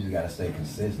you just gotta stay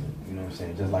consistent. You know what I'm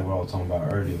saying? Just like what I was talking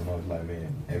about earlier when I was like,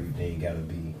 man, everything gotta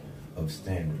be of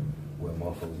standard. Where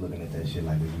motherfuckers looking at that shit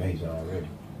like it's major already.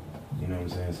 You know what I'm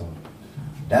saying? So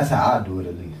that's how I do it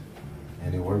at least.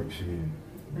 And it works, shit.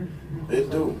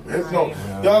 It do. Hypno,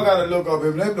 y'all gotta look up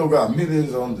him. Hypno got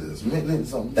millions on this,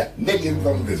 millions on that, millions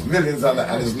on this, millions on that,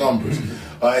 and his numbers.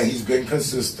 And he's been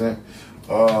consistent.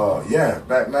 Yeah,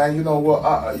 man. You know what?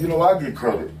 I get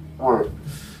credit where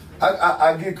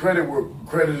I get credit where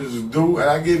credit is due, and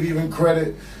I give even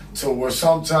credit to where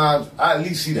sometimes I at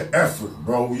least see the effort,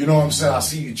 bro. You know what I'm saying? I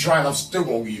see you trying. I'm still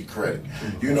gonna give you credit.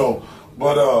 You know.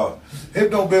 But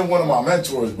Hypno been one of my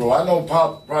mentors, bro. I know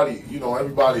Pop probably, you know,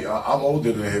 everybody, I'm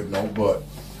older than Hypno, but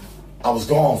I was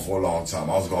gone for a long time.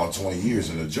 I was gone 20 years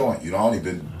in the joint. You know, I only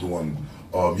been doing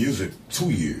music 2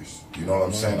 years. You know what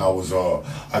I'm saying?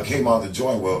 I came out the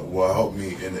joint. What helped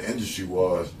me in the industry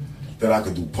was that I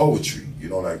could do poetry, you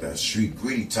know, like that street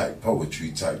gritty type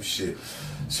poetry type shit.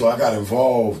 So I got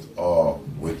involved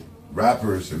with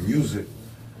rappers and music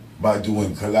by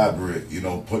doing collaborate, you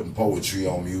know, putting poetry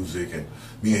on music, and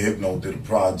me and Hypno did a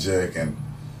project, and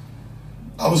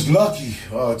I was lucky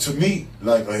to meet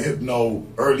like a Hypno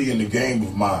early in the game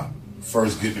of my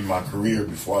first getting in my career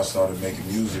before I started making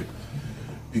music,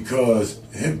 because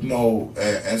Hypno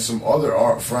and some other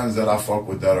art friends that I fuck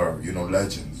with that are, you know,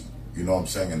 legends, you know what I'm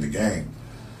saying, in the game,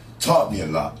 taught me a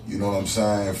lot, you know what I'm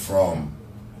saying, from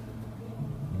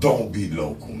don't be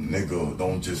local, nigga.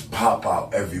 Don't just pop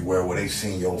out everywhere where they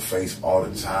see your face all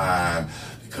the time,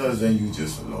 because then you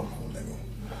just a local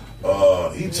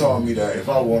nigga. He told me that if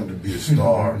I wanted to be a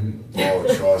star,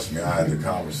 oh, trust me, I had the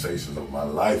conversations of my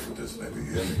life with this nigga.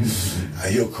 You hear me?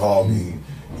 And he'll call me.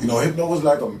 You know, Hypno was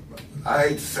like I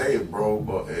hate to say it, bro,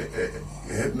 but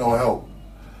Hypno helped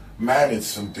manage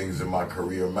some things in my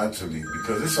career mentally,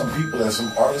 because there's some people, there's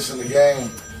some artists in the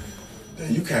game that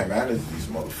you can't manage these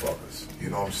motherfuckers. You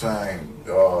know what I'm saying?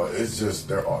 It's just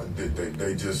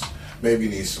they just maybe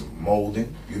need some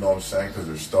molding. You know what I'm saying? Because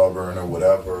they're stubborn or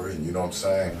whatever. And you know what I'm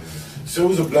saying? So it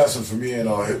was a blessing for me and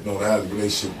Hypno to have the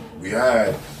relationship we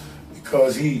had,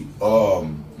 because he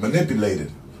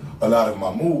manipulated a lot of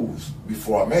my moves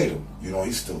before I made them. You know,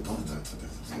 he still does that to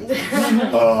this.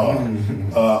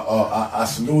 I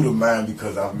salute him, man,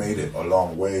 because I've made it a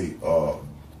long way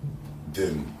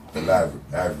than the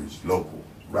average local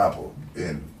rapper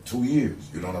in 2 years,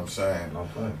 you know what I'm saying?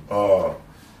 Okay.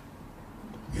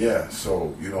 Yeah,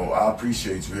 so, you know, I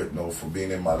appreciate you, Hypno, for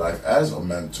being in my life as a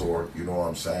mentor, you know what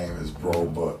I'm saying, as bro,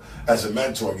 but as a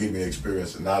mentor, give me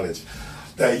experience and knowledge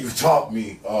that you've taught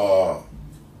me on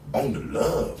the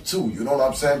love, too, you know what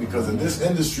I'm saying? Because in this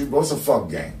industry, bro, it's a fuck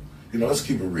game. You know, let's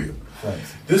keep it real.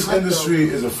 Thanks. This industry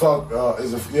is a fuck,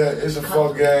 it's a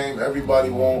fuck game. Everybody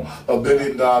want $1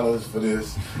 billion for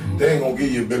this. They ain't gonna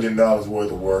give you $1 billion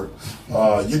worth of work.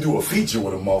 You do a feature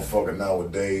with a motherfucker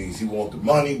nowadays. He want the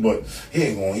money, but he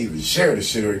ain't gonna even share the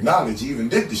shit or acknowledge he even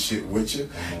did the shit with you.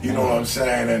 You know what I'm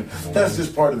saying? And that's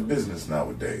just part of the business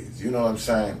nowadays. You know what I'm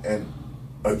saying? And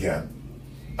again,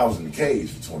 I was in the cage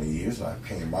for 20 years. I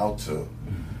came out to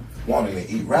wanting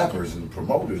to eat rappers and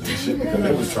promoters and shit because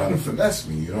they was trying to finesse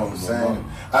me, you know what I'm saying?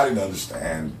 I didn't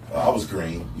understand. I was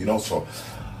green, you know, so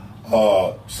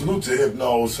salute to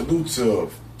Hypno, salute to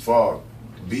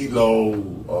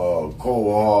B-Lo,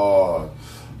 Co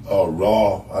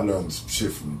Raw. I learned some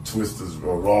shit from Twisters,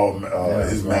 Raw,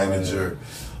 his manager.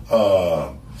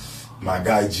 My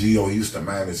guy Gio, he used to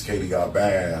manage Katie Got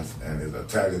Bands, and his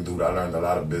Italian dude, I learned a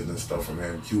lot of business stuff from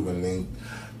him, Cuban Link.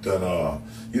 Then,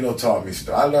 you know, taught me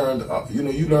stuff. I learned, you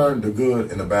know, you learn the good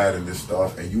and the bad in this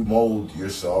stuff, and you mold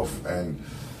yourself. And,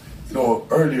 you know,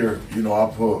 earlier, you know,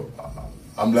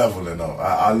 I'm leveling up.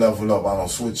 I level up. I don't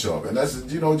switch up. And that's,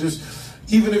 you know, just,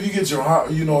 even if you get your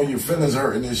heart, you know, your feelings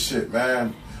hurt in this shit,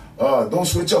 man, don't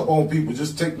switch up on people.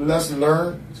 Just take the lesson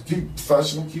learned, keep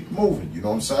professional, keep moving. You know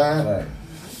what I'm saying? Right.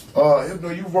 You know,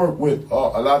 you work with a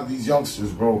lot of these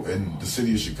youngsters, bro, in the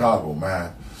city of Chicago,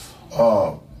 man.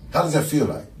 How does that feel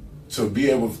like? To be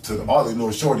able to, all the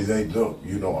little shorties, they look,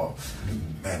 you know,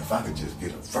 man, if I could just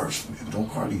get a verse from him, don't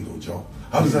Carlito, Joe.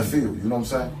 How does that feel? You know what I'm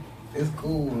saying? It's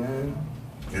cool, man.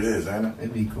 It is, ain't it?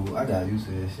 It be cool. I got used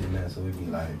to that shit now, so it be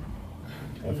like,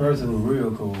 at first it was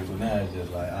real cool, but now it's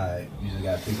just like, alright, you just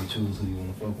gotta pick and choose who you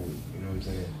wanna fuck with, you know what I'm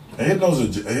saying? And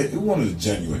Hypno's one of the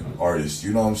genuine artists,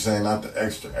 you know what I'm saying? Not the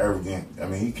extra arrogant, I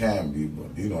mean, he can be,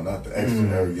 but, you know, not the extra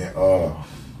arrogant.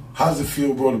 How does it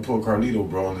feel, bro, to put Carlito,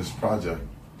 bro, on this project?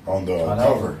 On the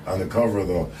cover of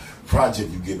the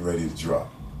project you getting ready to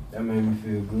drop. That made me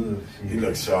feel good. He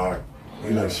looks sharp.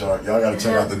 He looks sharp. Y'all gotta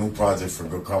check out the new project for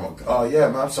Good Karma. Yeah,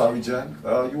 man, I'm sorry, Jen.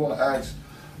 You wanna ask?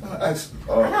 I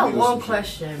got one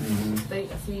question. I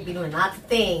see you be doing lots of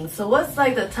things. So what's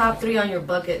like the top 3 on your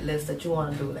bucket list that you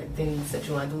want to do? Like things that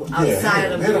you want to do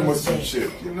outside of the hit him with some shit,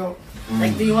 you know?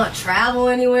 Like, do you want to travel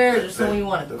anywhere? Or just somewhere you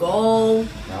want to go?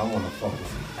 I want to fuck with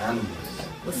some animals.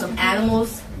 With some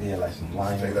animals? Yeah, like some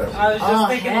lions. I was just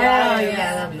thinking hell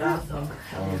yeah, that'd be awesome.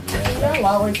 I'm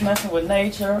always messing with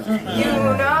nature. You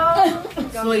know?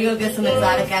 So you'll get some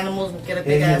exotic animals and get a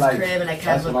big ass crib and like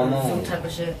have some type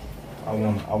of shit. I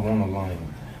want a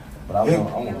lion, but I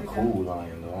want a cool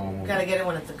lion though. Gotta get it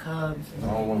when it's a cub. I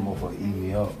don't want a motherfucker to eat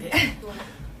me up.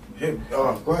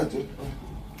 Go ahead, dude.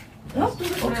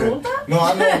 Okay. No,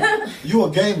 I know you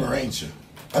a gamer, ain't you?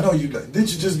 I know you.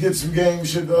 Did you just get some game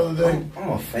shit the other day? I'm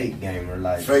a fake gamer,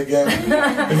 like fake gamer.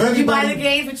 You buy the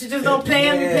games, but you just don't play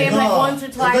them. You play them like once or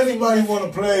twice. If anybody want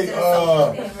to play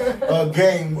a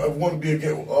game, want to be a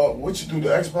game, what you do, the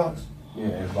Xbox? Yeah,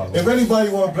 Xbox. If anybody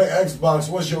want to play Xbox,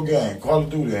 what's your game? Call of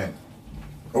Duty, then.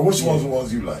 Or which ones are the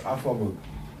ones you like? I fuck with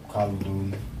Call of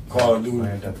Duty. Call of Duty.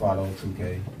 Grand Theft Auto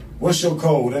 2K. What's your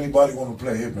code? Anybody want to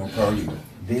play Hypno Carlito?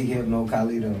 Big Hypno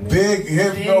Carlito. Man. Big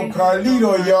Hypno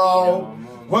Carlito, y'all.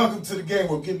 Welcome to the game.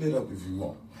 Well, get lit up if you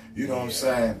want. You know what I'm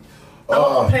saying? I'm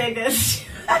gonna play this.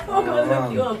 I'm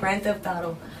gonna you on Grand Theft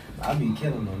Auto. I be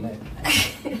killing on that.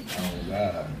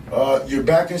 Oh God. You're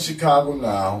back in Chicago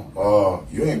now.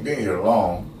 You ain't been here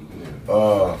long.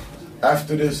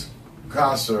 After this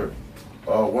concert,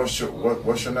 what's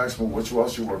your next move? What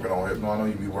else you working on? Hypno, I know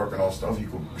you be working on stuff. You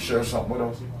could share something with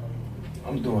us.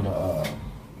 I'm doing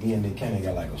me and Nick Cannon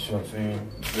got like a short film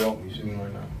we shooting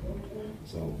right now.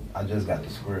 So I just got the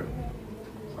script.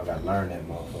 I got to learn that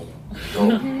motherfucker.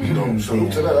 Don't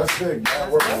salute to that. That's big.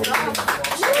 Man. Working with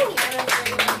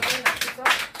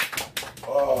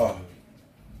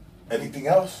anything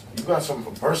else? You got some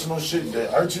personal shit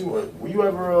that aren't you? Were you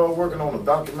ever working on a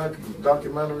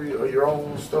documentary of your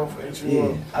own stuff? Ain't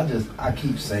you? Yeah, I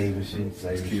keep saving shit.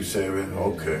 Keep saving.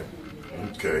 Okay.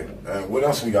 And what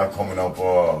else we got coming up?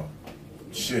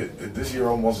 Shit, this year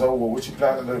almost over. What you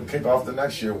planning to kick off the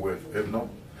next year with, Hypno?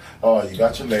 You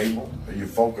got your label. Are you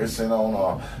focusing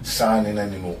on signing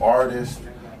any new artists?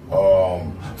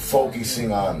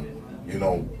 Focusing on, you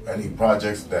know, any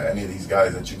projects that any of these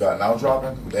guys that you got now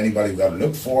dropping? Anybody you got to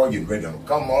look for? You ready to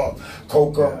come up?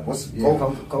 Coca?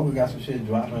 Coca got some shit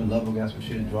dropping. Lover got some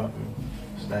shit dropping.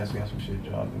 Stats got some shit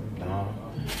dropping.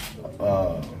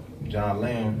 John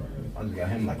Lamb, I just got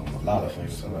him like on a lot of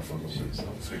things. Some fucking shit.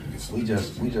 So we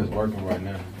just working right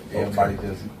now. Everybody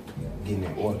just getting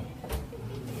in order.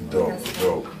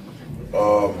 Dope.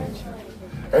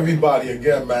 Everybody,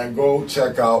 again, man, go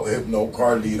check out Hypno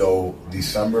Carlito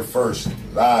December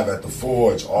 1st, live at the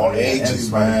Forge, all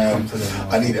ages, man.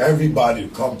 I need everybody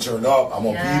to come turn up. I'm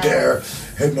going to be there.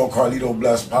 Hypno Carlito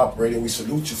blessed Pop Radio. We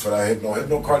salute you for that, Hypno.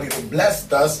 Hypno Carlito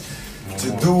blessed us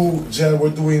to do, we're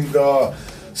doing the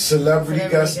celebrity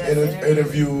guest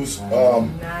interviews.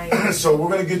 So we're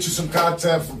going to get you some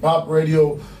content from Pop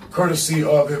Radio, courtesy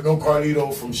of Hypno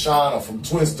Carlito, from Shauna, from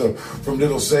Twister, from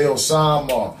Little Say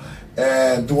Osama,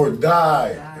 and Do or Die.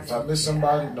 If I miss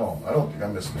somebody, no, I don't think I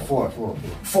missed one.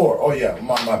 Four. Oh yeah,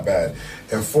 my bad.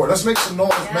 And 4. Let's make some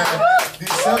noise, man.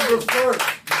 December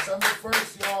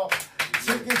 1st, y'all.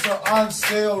 Tickets are on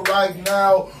sale right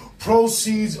now.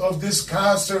 Proceeds of this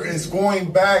concert is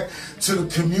going back to the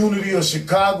community of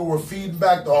Chicago. We're feeding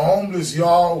back the homeless,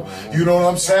 y'all. You know what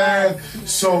I'm saying?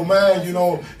 So, man, you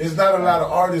know, it's not a lot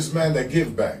of artists, man, that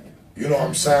give back. You know what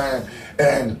I'm saying?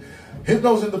 And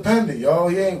Hypno's independent, y'all.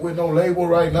 He ain't with no label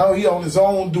right now. He on his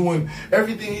own doing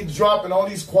everything. He's dropping all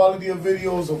these quality of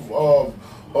videos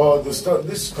of the stuff.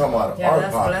 This come out of our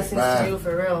that's pocket, blessings man. to you,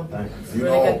 for real. It's a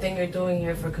really good thing you're doing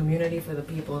here for community, for the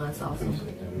people. That's awesome.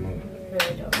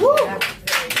 Really dope. Woo!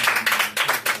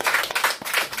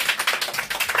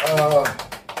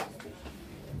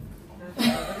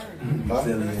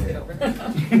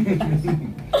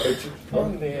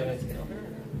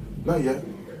 Not yet.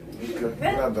 Okay.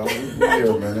 We're not done. We're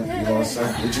here a minute. You know what I'm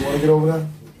saying? Would you want to get over there?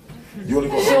 You want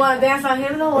to go? You want to dance on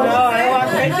him? No, I want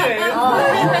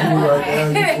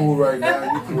to. You cool right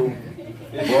now. You cool.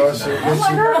 Well,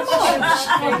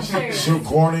 she'll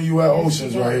corner you at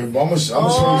Oceans right here. But I'm gonna show you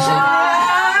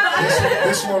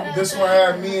something. This one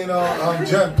had me and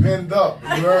Jen pinned up. You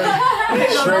heard?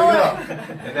 Straight up.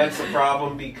 And that's a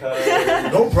problem because...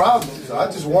 No problems. I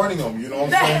just warning them, you know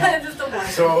what I'm saying?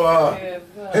 So,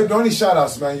 hey, any shout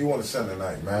outs, man, you want to send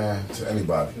tonight, man, to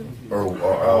anybody?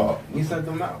 We sent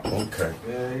them out. Okay.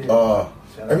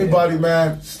 Everybody,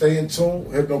 man, stay in tune.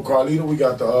 Hypno Carlito, we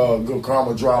got the Good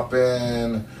Karma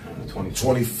dropping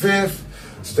 25th.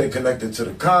 Stay connected to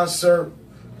the concert.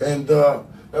 And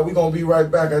we're going to be right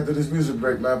back after this music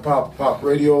break, man. Pop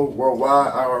Radio,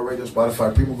 Worldwide, iHeartRadio,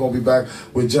 Spotify. People going to be back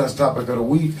with Jen's Topic of the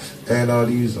Week. And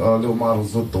these little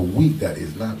models of the week. That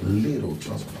is not little,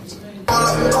 trust me.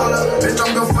 Bitch,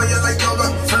 I'm good for you like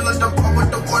yoga. Fill up the pump with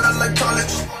the water like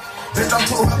college. Bitch, I'm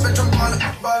too hot, bitch, I'm ballin'.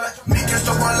 Me gets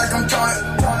the one like I'm tired.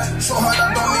 So hard,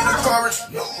 I don't need a courage.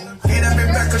 Need that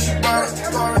bitch back cause she borrowed.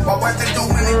 My wife, they do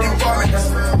anything for me.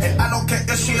 And I don't care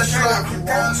if she a slut.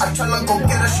 I tell her go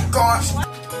get her, she gone.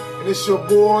 And it's your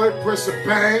boy, Prince of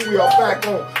Bang. We are back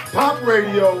on Pop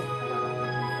Radio,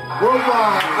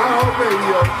 Worldwide,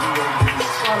 iHeartRadio,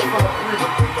 Spotify.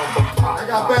 I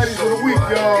got baddies for the week,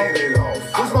 y'all.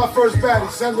 This is my first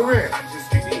baddie. Send her in.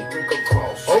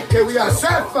 Okay, we got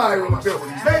Sapphire in the building.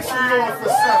 Make some noise for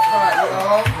Sapphire,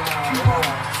 y'all.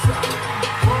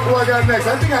 Who I got next?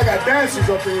 I think I got dancers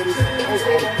up here.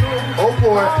 Oh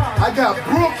boy, I got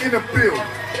Brooke in the building.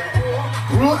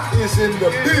 Brooke is in the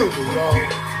building, y'all.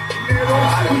 I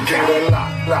done did a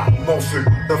lot, most of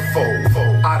the fold.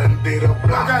 I done did a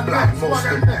block, most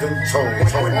of the toe.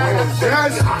 When winter's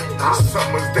days be hot,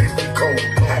 summer's days be cold.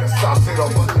 Had a sausage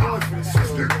on my lot.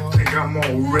 Sister, think I'm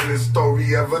on realest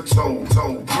story ever told.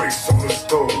 Bricks on the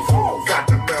stove, got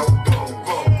the bell blown.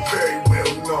 Very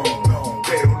well known,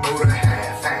 they don't know the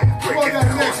half. Break it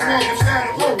down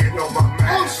half, working on my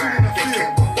math. They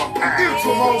can't put my path.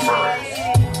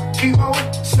 Chemo,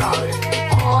 solid,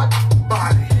 hard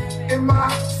body. In my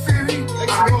city,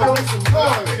 I know some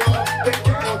love,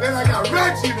 y'all. Then I got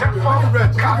Reggie in the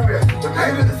building. Look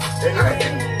at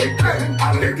Reggie. I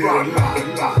live a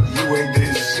lot. You ain't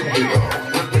this shit,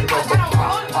 whipping up a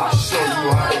pop. I'll show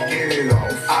you how to get it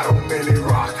off. I don't really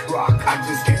rock. I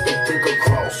just get the brick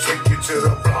across. Take you to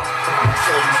the block.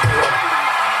 So you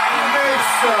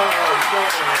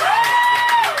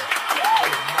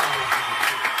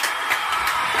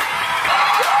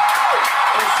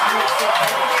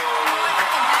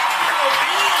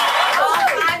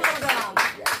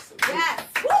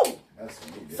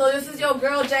So this is your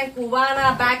girl Jen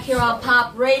Cubana back here on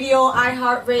Pop Radio,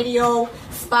 iHeartRadio,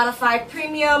 Spotify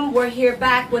Premium. We're here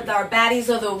back with our baddies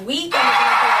of the week.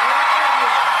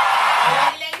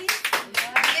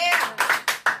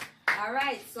 All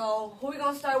right, so who we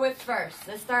gonna start with first?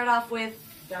 Let's start off with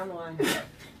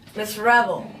Miss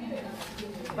Rebel,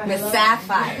 Miss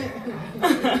Sapphire.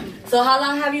 So how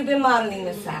long have you been modeling,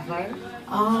 Miss Sapphire?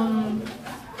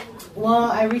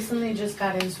 Well, I recently just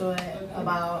got into it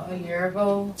about a year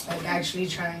ago, like actually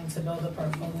trying to build a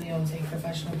portfolio and take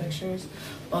professional pictures.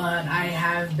 But I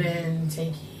have been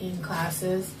taking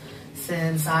classes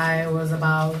since I was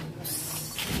about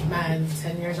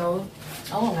 10 years old.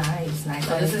 Oh, nice.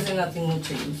 So this isn't nothing new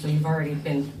to you, so you've already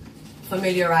been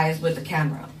familiarized with the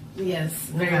camera. Yes,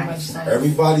 very much so.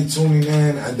 Everybody tuning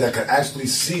in and that can actually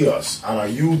see us on our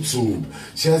YouTube.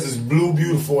 She has this blue,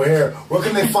 beautiful hair. Where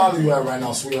can they follow you at right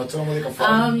now, sweetheart? Tell them where they can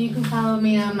follow you. You can follow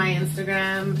me on my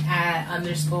Instagram at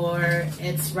 _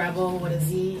 it's Rebel with a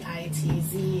Z,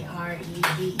 ITZREVEL.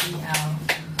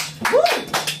 Woo!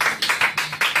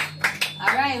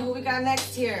 All right, who we got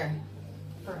next here?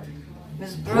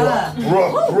 Miss Brooke.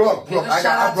 Brooke.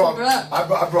 I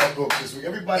brought Brooke this week.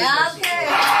 Everybody. Okay.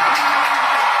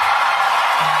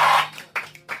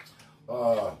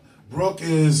 Brooke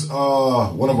is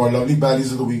one of our lovely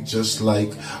baddies of the week, just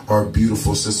like our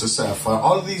beautiful sister Sapphire.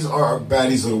 All of these are our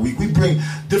baddies of the week. We bring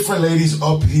different ladies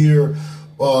up here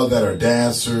that are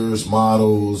dancers,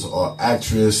 models, or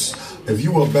actress. If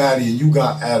you were a baddie and you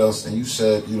got at us and you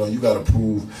said, you got to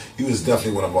prove you was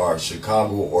definitely one of our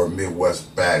Chicago or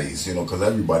Midwest baddies, because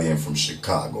everybody ain't from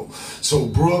Chicago. So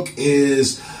Brooke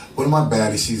is one of my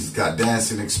baddies. She's got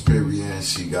dancing experience.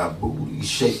 She got booty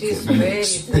shaking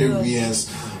experience.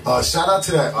 Shout out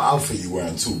to that outfit you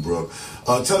wearing too, Brooke.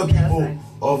 Tell the people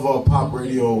of Pop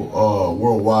Radio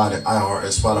Worldwide and iHeart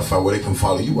and Spotify where they can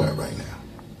follow you at right now.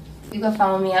 You can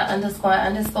follow me at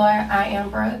 _ I am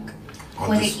Brooke.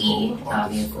 With an E,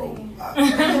 obviously.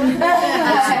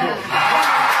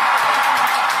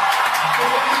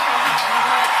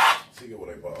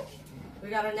 We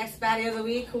got our next baddie of the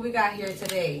week. Who we got here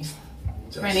today?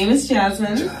 My name is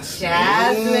Jasmine.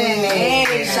 Jasmine.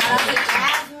 Hey, shout out to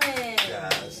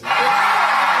Jasmine.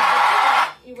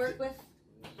 You work with?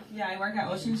 Yeah, I work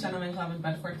at Ocean's Gentleman Club in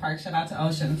Bedford Park. Shout out to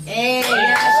Oceans. Hey, shout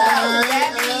out to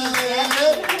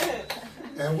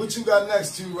And what you got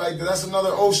next to you right there? That's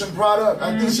another Ocean product?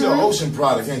 I think she's an Ocean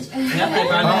product, ain't she? Yep, I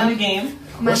brought down the game.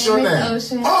 What's your name?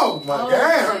 Ocean. Oh, my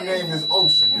God. Her name is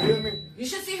Ocean. You hear me? You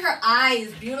should see her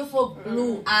eyes. Beautiful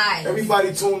blue eyes.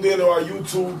 Everybody tuned in to our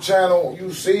YouTube channel.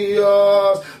 You see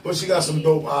us. But she got some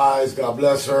dope eyes. God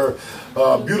bless her.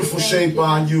 Beautiful shape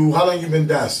on you. How long you been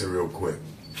dancing real quick?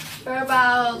 For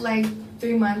about 3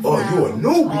 months Oh, now. you a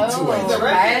newbie too, ain't you?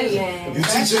 Right. You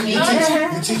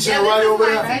teaching her right over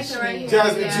there?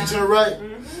 Jasmine, teaching her right?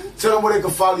 Tell them where they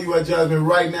can follow you at, Jasmine,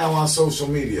 right now on social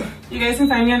media. You guys can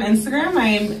find me on Instagram.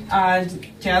 My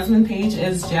Jasmine page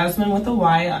is Jasmine with a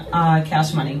Y,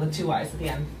 Cash Money with 2 Y's at the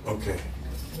end. Okay.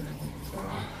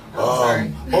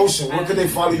 Ocean, where can they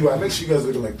follow you at? Make sure you guys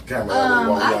looking like the camera.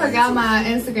 I forgot my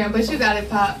Instagram, but you got it,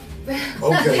 Pop.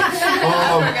 Okay.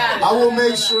 I will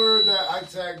make sure that I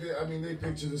tagged it. I mean, they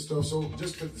pictures and stuff. So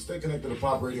just stay connected to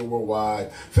Pop Radio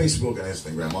Worldwide, Facebook and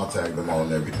Instagram. I'll tag them all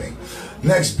and everything.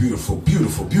 Next, beautiful,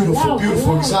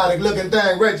 exotic looking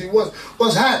thing. Reggie,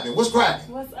 what's happening? What's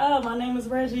cracking? What's up? My name is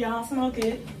Reggie. I don't smoke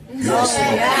it. You don't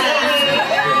smoke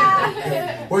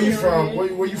it. Where you from?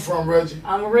 Where you from, Reggie?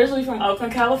 I'm originally from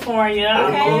Oakland, California.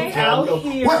 Okay. I'm out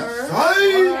here. What?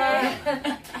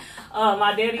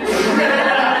 My daddy.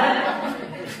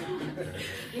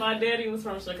 My daddy was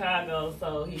from Chicago,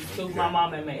 so he sued my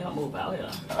mom and made her move out here.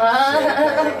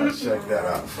 Check that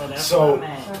out. So,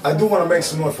 I do want to make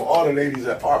some noise for all the ladies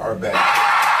that are back.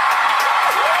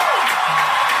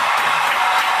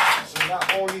 So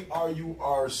not only are you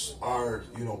our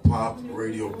pop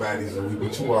radio baddies of the week,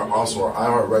 but you are also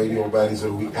our iHeartRadio baddies of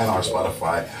the week and our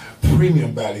Spotify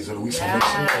premium baddies of the week. So make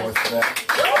some noise for that.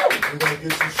 We're going to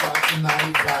get some shots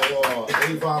tonight by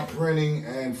Avon Printing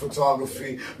and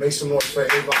Photography. Make some noise for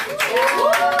Avon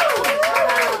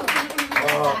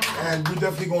and we're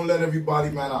definitely going to let everybody,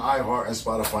 man, on iHeart and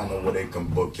Spotify know where they can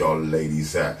book y'all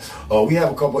ladies at. We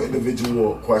have a couple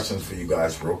individual questions for you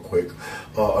guys real quick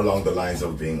along the lines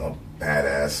of being a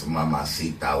badass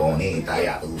mamacita bonita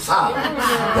ya tú sabes.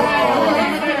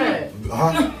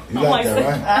 You like that,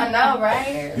 right? I know,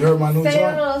 right? You heard my new Say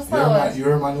joint? a little slower. You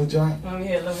heard my new joint? Let me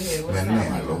hear. What's that?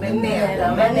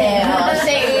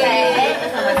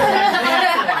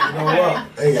 You know what?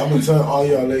 Hey, I'm going to tell all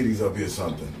y'all ladies up here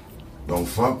something. Don't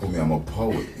fuck with me, I'm a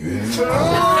poet. You hear me?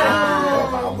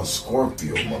 I'm a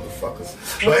Scorpio, motherfuckers.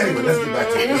 But anyway, let's get back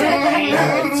to this.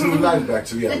 Back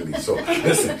to reality. So,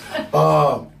 listen,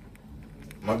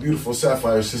 my beautiful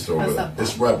Sapphire sister over there,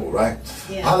 this Rebel, right?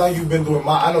 Yeah. How long you been doing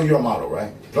I know you're a model,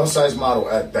 right? Plus size model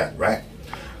at that, right?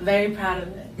 Very proud of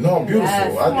it. No, beautiful.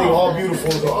 Yes. I think all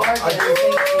beautiful.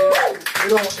 It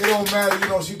don't matter. You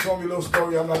know, she told me a little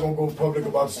story. I'm not going to go public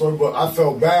about the story, but I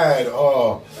felt bad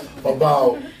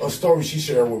about a story she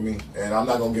shared with me, and I'm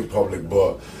not going to get public,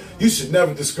 but you should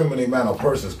never discriminate, man, on a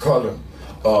person's color,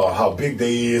 how big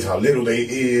they is, how little they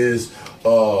is.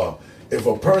 If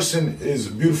a person is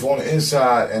beautiful on the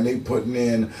inside and they putting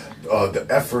in the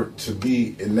effort to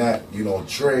be in that,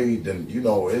 trade, then,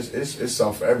 it's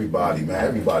something for everybody, man.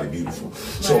 Everybody beautiful. Right.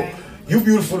 So, you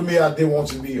beautiful to me. I did want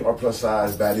you to be our plus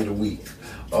size baddie of the week.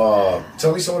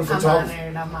 Tell me some of the photography.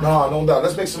 No, no doubt.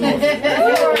 Let's make some noise.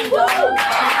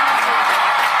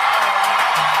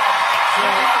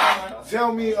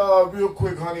 Tell me real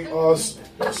quick, honey,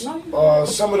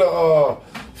 some of the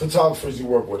photographers you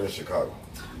work with in Chicago.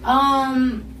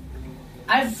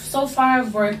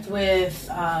 I've worked with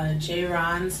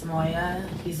J-Ron Samoya.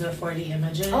 He's with 4D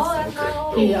Images.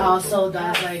 He also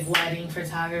does like wedding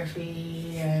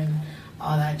photography and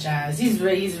all that jazz. He's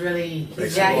really he's awesome.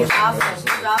 He's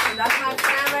awesome. That's my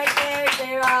friend right there,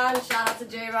 J-Ron. Shout out to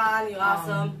J-Ron. You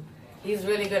awesome. He's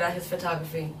really good at his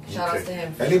photography. Shout out to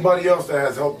him. Anybody else that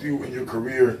has helped you in your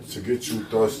career to get you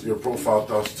your profile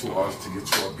thus to us to get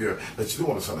you up here that you do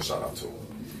want to send a shout out to?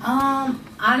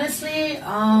 Honestly,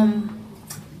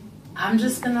 I'm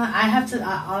just gonna.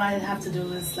 all I have to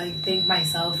do is like thank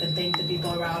myself and thank the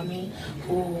people around me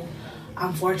who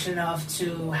I'm fortunate enough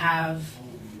to have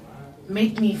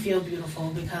make me feel beautiful,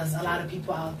 because a lot of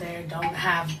people out there don't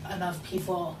have enough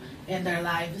people in their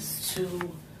lives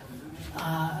to,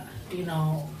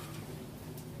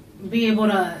 be able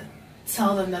to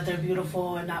tell them that they're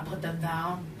beautiful and not put them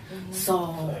down. Mm-hmm.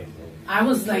 So I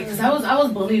was like, because I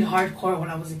was bullied hardcore when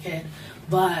I was a kid.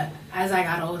 But as I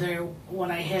got older, when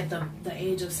I hit the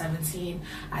age of 17,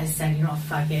 I said,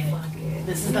 fuck it.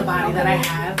 This is the body that I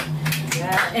have.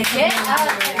 And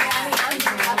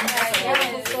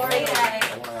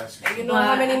you know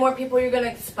how many more people you're going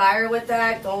to inspire with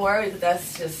that? Don't worry,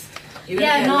 that's just...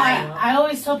 I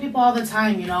always tell people all the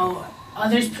time,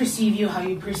 others perceive you how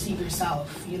you perceive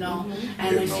yourself, Mm-hmm.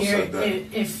 And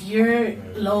if you're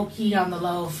low key on the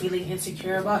low, feeling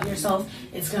insecure about yourself,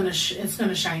 it's gonna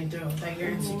shine through that you're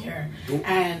insecure,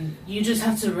 and you just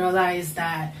have to realize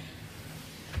that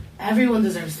everyone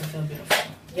deserves to feel beautiful.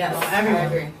 Yes,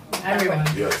 everyone.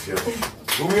 Yes. Do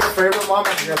me a favor, Mama.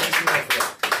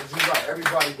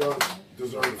 Everybody does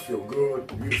deserve to feel good,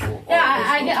 beautiful.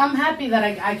 Yeah, I'm happy that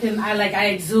I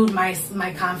exude my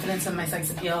confidence and my sex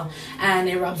appeal, and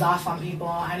it rubs off on people,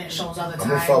 and it shows all the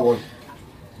time.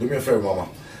 Do me a favor, Mama.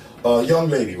 Young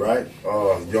lady, right?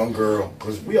 Young girl,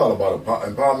 because we all about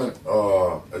empowerment,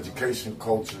 education,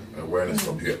 culture, and awareness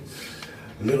up here.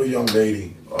 Little young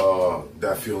lady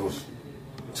that feels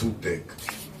too thick,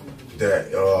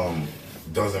 that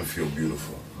doesn't feel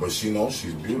beautiful. But she knows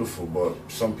she's beautiful, but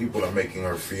some people are making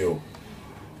her feel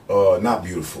not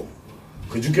beautiful.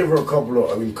 Could you give her a couple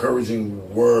of encouraging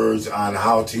words on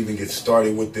how to even get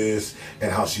started with this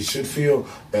and how she should feel,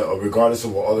 regardless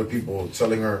of what other people are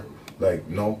telling her, like,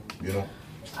 no,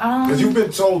 Because you've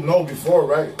been told no before,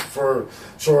 right? For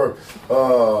sure,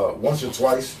 once or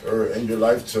twice or in your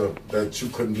life that you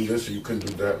couldn't do this or you couldn't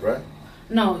do that, right?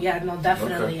 No,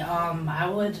 definitely.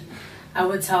 Okay. I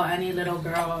would tell any little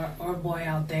girl or boy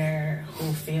out there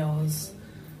who feels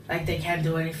like they can't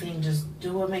do anything, just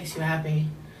do what makes you happy.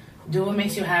 do what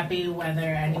makes you happy, whether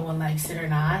anyone likes it or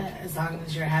not, as long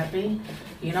as you're happy.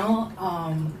 You know,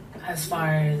 as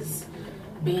far as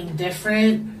being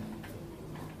different,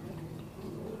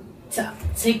 to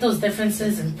take those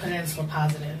differences and put it into a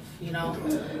positive, you know,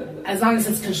 as long as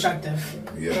it's constructive.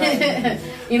 Yeah.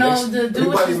 You know, do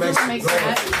what you do makes you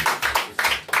happy.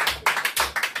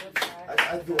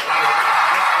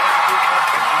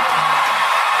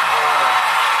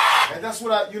 And that's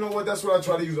what that's what I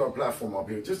try to use our platform up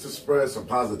here, just to spread some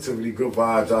positivity, good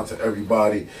vibes out to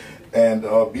everybody, and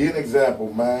be an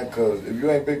example, man. Because if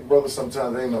you ain't big brother,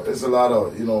 sometimes it's a lot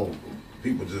of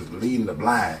people just leading the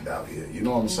blind out here. You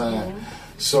know what I'm saying?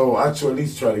 So I at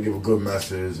least try to give a good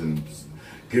message and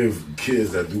give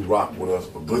kids that do rock with us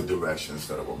a good direction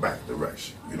instead of a back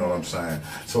direction. You know what I'm saying?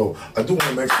 So I do want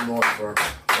to make some noise for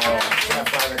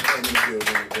Sapphire that came in the building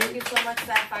today. Thank you so much,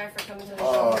 Sapphire, for coming to the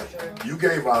show. You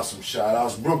gave out some shout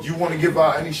outs. Brooke, you want to give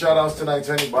out any shout outs tonight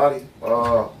to anybody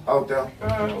out there?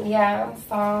 Yeah,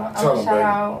 so I'm going to shout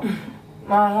out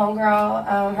my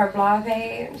homegirl, her blog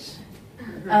page.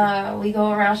 We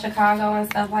go around Chicago and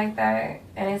stuff like that,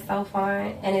 and it's so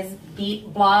fun. And it's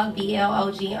blog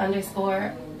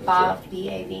blog_Bob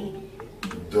BAB.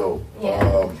 Dope.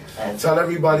 Yeah. Tell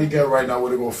everybody again right now where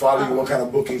they're gonna follow you, what kind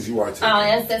of bookings you are taking.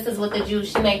 And this is with the juice.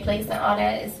 She make plates and all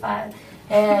that is fine.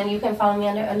 And you can follow me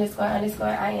under _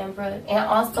 I am Brooke. And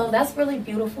also, that's really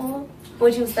beautiful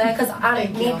what you said, because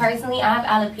me personally, I have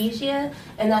alopecia,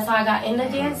 and that's how I got into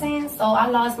dancing. So I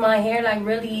lost my hair like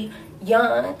really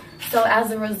young, so as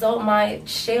a result my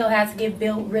shell had to get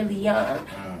built really young,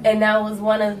 and that was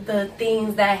one of the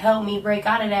things that helped me break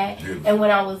out of that. And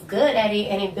when I was good at it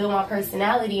and it built my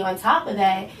personality on top of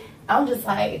that, I'm just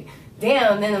like,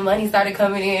 damn, then the money started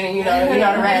coming in, and you know the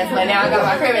rest. But now I got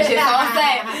my crib and shit, so I'm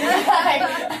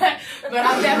set. But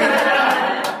I'm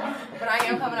definitely but I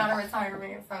am coming out of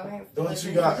retirement, so don't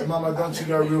you got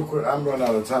real quick, I'm running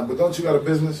out of time, but don't you got a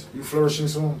business you flourishing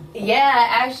soon? Yeah,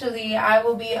 actually I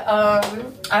will be I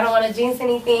don't want to jinx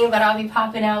anything, but I'll be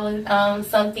popping out with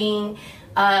something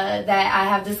that I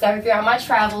have discovered throughout my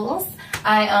travels.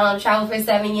 I traveled for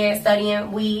 7 years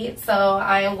studying weed, so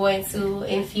I am going to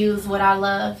infuse what I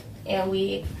love in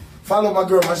weed. Follow my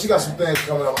girl, man. She got some things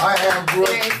coming up. I am Brooke.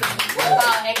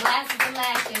 And glasses and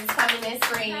lashes coming this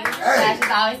spring. Lashes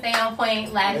always stay on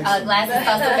point. Glasses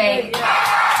custom made.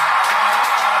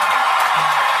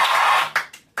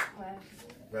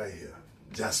 Right here.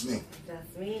 Jasmine.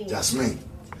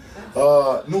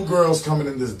 New girls coming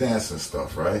in this dancing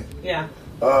stuff, right? Yeah.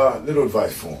 Little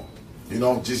advice for them. You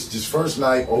know, just first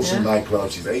night, Ocean Nightclub.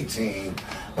 She's 18.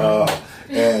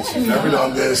 And she's never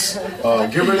done this.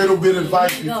 Give her a little bit of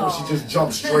advice before she just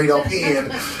jumps straight up in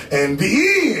and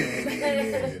be in.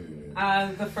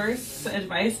 The first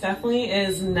advice definitely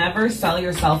is never sell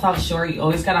yourself out short. You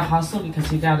always gotta hustle, because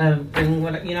you gotta bring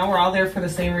what, we're all there for the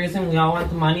same reason. We all want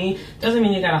the money. Doesn't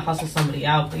mean you gotta hustle somebody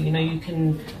out, but you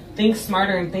can think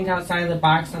smarter and think outside of the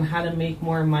box on how to make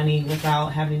more money without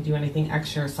having to do anything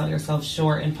extra or sell yourself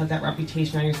short and put that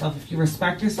reputation on yourself. If you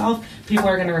respect yourself, people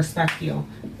are going to respect you.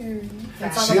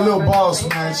 She a little boss,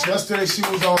 man. Yesterday she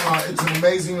was on It's an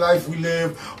Amazing Life We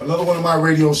Live, another one of my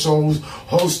radio shows,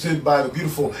 hosted by the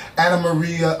beautiful Anna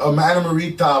Marie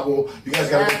Tabo. You guys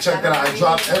got to go check that out. I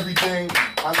dropped everything.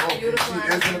 I know she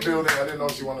is in the building. I didn't know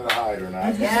she wanted to hide or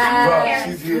not. But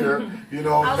she's here. I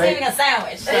was eating a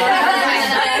sandwich. So.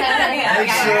 Make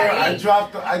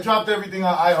sure I dropped everything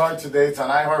on iHeart today. It's on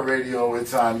iHeartRadio.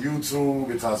 It's on YouTube.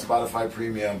 It's on Spotify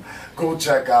Premium. Go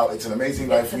check out It's an Amazing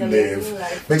Life We Live.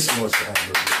 Make some noise for her.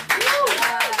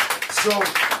 So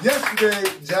yesterday,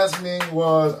 Jasmine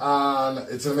was on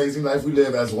It's an Amazing Life We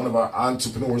Live as one of our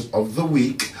entrepreneurs of the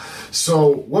week. So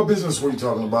what business were you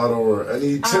talking about, or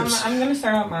any tips? I'm going to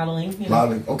start out modeling.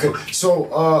 Modeling. Okay. So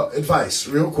advice,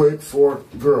 real quick, for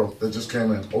a girl that just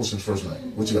came in, Ocean's first night.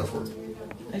 What you got for her?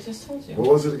 I just told you. What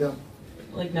was it again?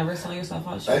 Like, never sell yourself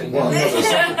out short. Something else.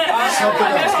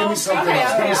 Give me something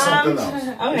else. Give me something else.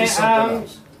 Okay. Give me something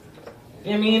else.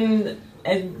 I mean,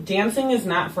 dancing is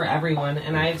not for everyone,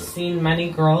 and I've seen many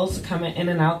girls come in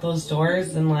and out those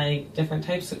doors, and like different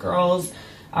types of girls.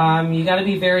 You got to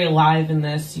be very alive in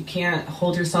this. You can't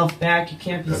hold yourself back. You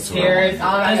can't be scared. It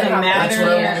doesn't matter. That's what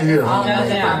I want to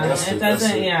hear. It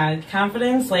doesn't. Yeah,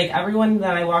 confidence. Like everyone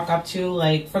that I walk up to,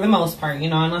 like for the most part,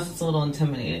 unless it's a little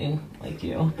intimidating, like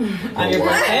you on your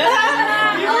birthday.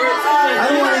 I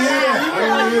don't want to hear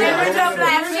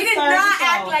that. She did not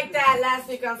act like that last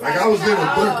week on Saturday. Like I was there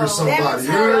with Brooke or somebody.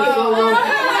 You heard?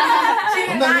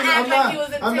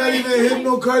 I'm not even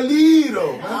Hypno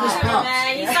Carlito.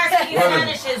 Man, he starts speaking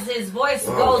Spanish, his voice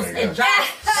goes, it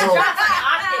drops an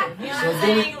octave. You know So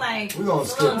saying, like, we're gonna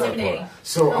skip that part.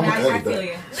 So I'm gonna edit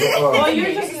that. So, well,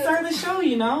 you're just starting the show,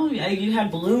 you know. You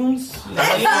had balloons. You know,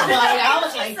 I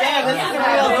was like, damn, this is the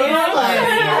real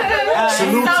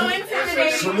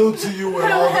deal. Salute to you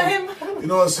and all the, you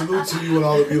know, salute to you and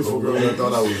all the beautiful girls. I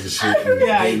thought I was the shit.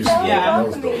 Yeah,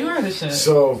 you were the shit.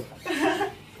 So,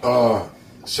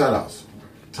 shout outs.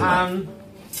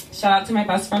 Shout out to my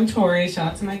best friend Tori.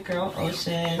 Shout out to my girl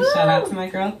Ocean. Shout out to my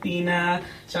girl Athena.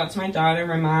 Shout out to my daughter,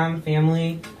 my mom,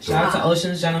 family. Shout out to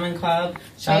Ocean's Gentleman Club.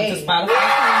 Shout out to Spotify.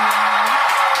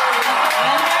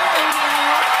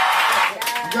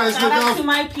 You guys shout out to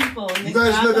my people. You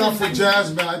guys look out for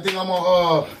Jasmine. I think I'm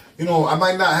gonna, you know, I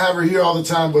might not have her here all the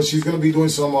time, but she's gonna be doing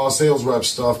some sales rep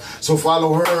stuff. So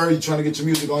follow her. You're trying to get your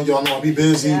music on. Y'all know I'll be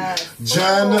busy. Yes.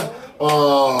 Jen,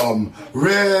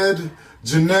 Red,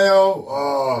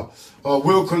 Janelle,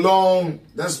 Will Cologne,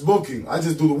 that's booking. I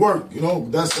just do the work, you know.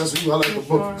 That's what I like the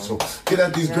booking. So get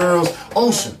at these girls.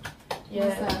 Ocean.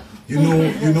 Yeah. You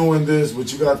know in this,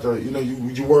 but you got the, you know,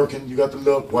 you working, you got the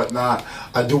look, whatnot.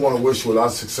 I do want to wish you a lot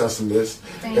of success in this.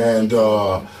 Thank and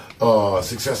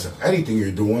success in anything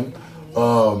you're doing.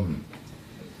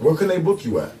 Where can they book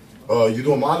you at? You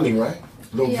doing modeling, right?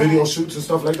 Little video shoots and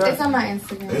stuff like that? It's on my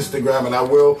Instagram. Instagram, and I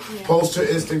will post her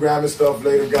Instagram and stuff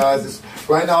later, guys.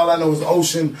 Right now, all I know is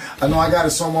Ocean. I know I got it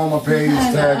somewhere on my page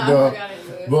tagged up,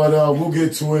 but we'll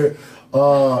get to it.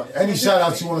 Any shout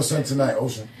outs you want to send tonight,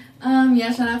 Ocean?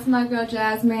 Yeah, shout out to my girl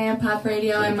Jasmine, Pop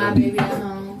Radio, and my baby at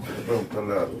home.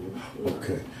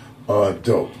 Okay.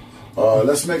 Dope.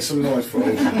 Let's make some noise for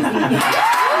Ocean.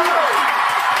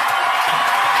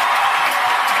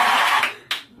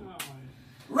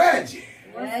 Reggie.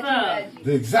 What's up?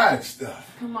 The exotic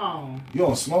stuff. Come on. You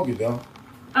don't smoke it, though.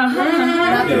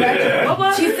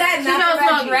 Yeah. She said she don't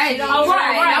smoke Reggie. Oh,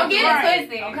 right. Don't get it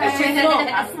twisted.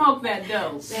 Okay. I smoke that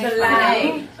dope.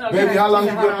 Baby, how long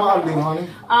you been modeling, honey?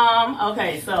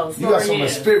 Okay, so you got some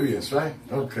experience, right?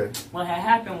 Okay. What had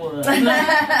happened was, so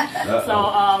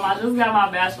I just got my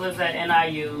bachelor's at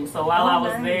NIU. So while I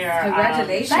was there,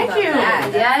 congratulations! Thank you.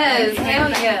 Yes, hell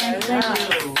yeah.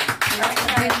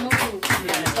 Thank you.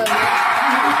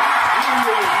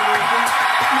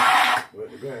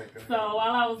 So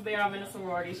while I was there, I'm in a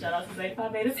sorority. Shout out to Zeta Phi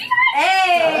Beta.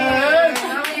 Hey!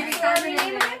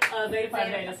 Zeta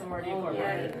Phi Beta Sorority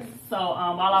Incorporated. So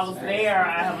while I was there,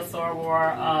 I have a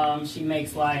soror. She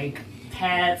makes like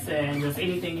hats and just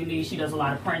anything you need. She does a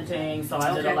lot of printing. So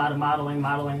I did a lot of modeling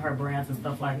her brands and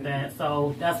stuff like that.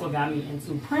 So that's what got me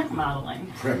into print modeling.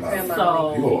 Print modeling.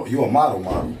 So you a model.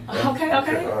 Okay. All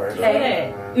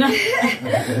right.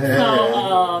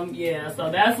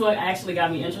 So that's what actually got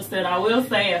me interested. I will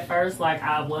say at first, like,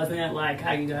 I wasn't like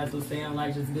how you guys were saying,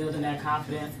 like just building that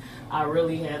confidence. I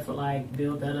really had to like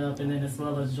build that up, and then as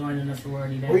well as joining the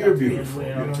sorority. That you're beautiful. As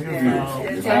well. You're beautiful.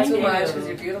 It's not too much because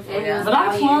you're beautiful. Yeah. But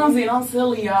I'm clumsy and I'm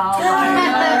silly, y'all.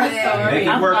 Make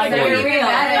it work for you.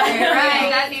 Right,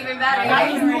 that's even better. I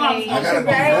got a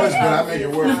big voice, but I make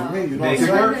it work for me. You know what I'm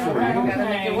saying? Gotta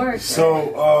make it work.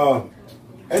 So,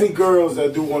 any girls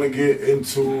that do want to get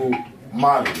into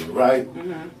modeling, right?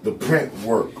 The print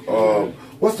work.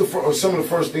 What's some of the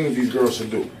first things these girls should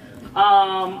do?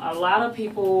 A lot of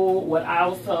people, what I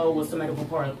was told was to make a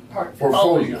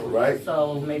portfolio, right?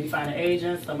 So maybe find an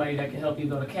agent, somebody that can help you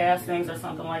go to castings or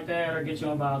something like that, or get you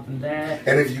involved in that.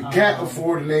 And if you can't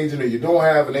afford an agent, or you don't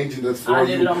have an agent that's for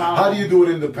you, how do you do it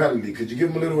independently? Could you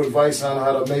give them a little advice on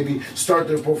how to maybe start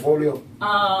their portfolio?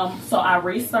 So I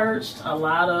researched a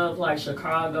lot of like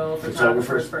Chicago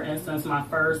photographers, for instance. My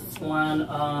first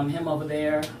one, him over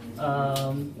there,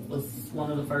 was one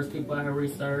of the first people I had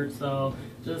researched. So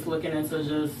just looking into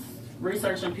just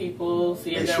researching people,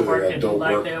 see if their work, if you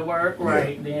like their work,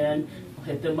 right? Then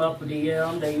hit them up with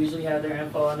DM. They usually have their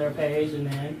info on their page, and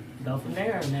then go from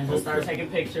there, and then just start taking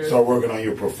pictures. Start working on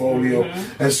your portfolio.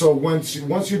 And so once you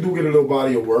do get a little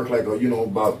body of work, like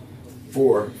about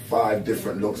 4 or 5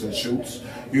 different looks and shoots,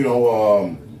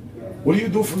 what do you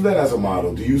do from then as a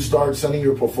model? Do you start sending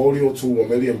your portfolio to 1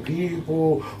 million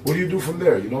people? What do you do from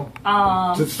there,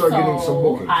 to start getting some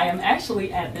bookings? I am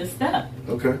actually at this step.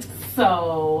 Okay.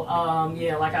 So,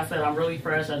 like I said, I'm really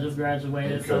fresh. I just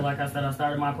graduated. Okay. So, like I said, I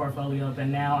started my portfolio up,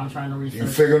 and now I'm trying to research. You're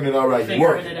figuring it out, right?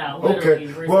 Figuring it out.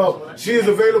 Okay. Well, she is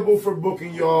available for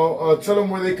booking, y'all. Tell them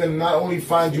where they can not only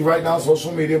find you right now on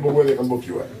social media, but where they can book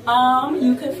you at.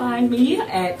 You can find me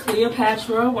at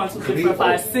Cleopatra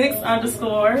 12345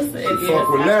 _ Fuck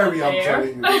with Larry, I'm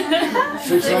telling you.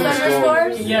 6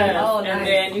 underscores? Yes. Oh, nice. And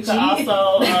then you can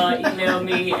also email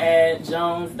me at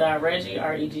jones.reggie,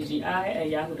 REGGI,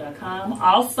 @yahoo.com. gmail.com.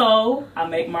 Also, I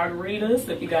make margaritas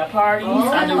if you got parties.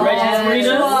 I do Reggie's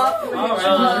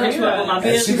margaritas. Hit you up with my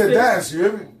business. She could dance, you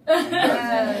hear me?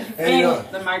 Hey,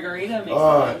 the margarita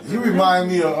makes you remind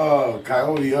me of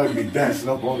Coyote Ugly dancing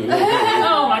up on the little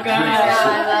Oh my God.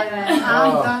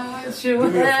 You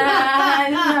want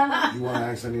to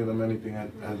ask any of them anything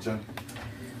at Jen?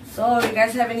 So, you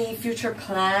guys have any future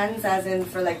plans, as in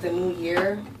for like the new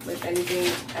year, with anything,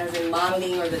 as in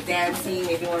modeling or the dancing?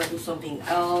 Maybe you want to do something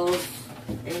else.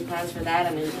 Any plans for that? I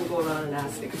mean, you can go around and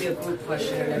ask. It could be a group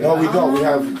question. No, we don't. We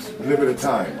have limited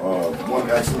time. One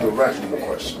asking directly the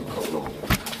question. Okay,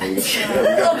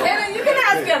 then you can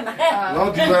ask him.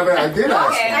 No, do you have? I did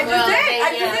ask. Okay, I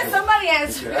just did. Somebody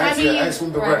answered. Ask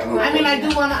him directly. I mean, I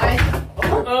do want to.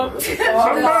 We'll take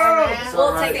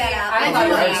that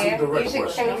out. You should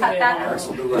cut that out.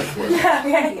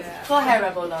 Okay. Go ahead,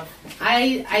 Rebel Love.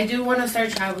 I do want to start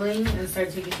traveling and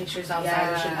start taking pictures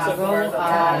outside of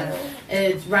Chicago.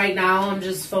 It's right now I'm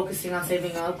just focusing on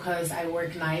saving up because I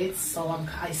work nights, so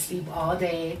I sleep all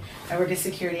day. I work as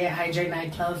security at Hydrate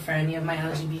nightclub for any of my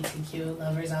LGBTQ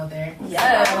lovers out there.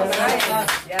 Yes,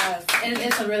 yes. And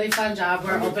it's a really fun job.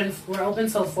 We're open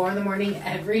till 4 in the morning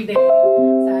every day.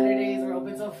 Saturdays we're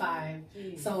open till 5.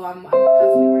 So I'm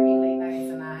constantly working late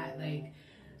nights and that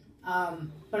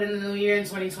but in the new year in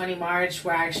 2020 March,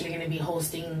 we're actually going to be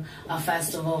hosting a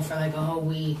festival for like a whole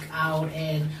week out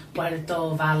in Puerto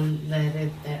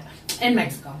Vallarta in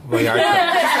Mexico.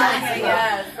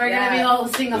 Yes. We're going to be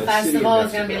hosting a festival.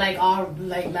 It's going to be like all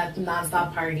like that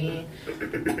non-stop party.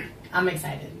 I'm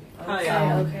excited. Okay.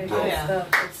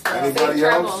 Anybody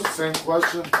else? Same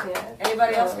question? Yeah.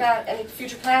 Anybody else got any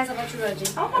future plans? How about you, Reggie?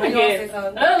 I want to get.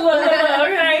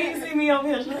 Okay, you see me over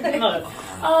here. Look,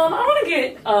 I want to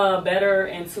get better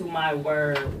into my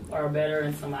word or better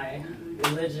into my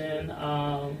religion.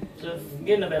 Just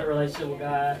getting a better relationship with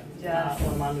God. Yes.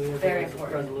 One of my New Year's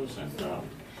resolutions. So.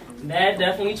 That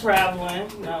definitely traveling.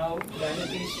 No, gotta hit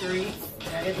these streets.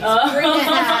 It's a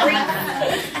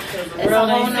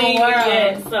whole new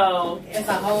world. So it's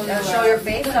a whole new world. Show your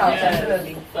face out,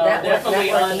 definitely. So definitely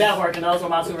networking. Those were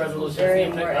my 2 resolutions.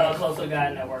 Getting closer to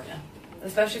God, networking.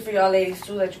 Especially for y'all ladies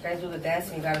too, that you guys do the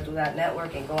dancing, you gotta do that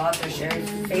networking. Go out there, share your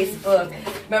Facebook.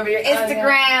 Remember your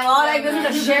Instagram, all that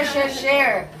good stuff.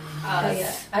 Share.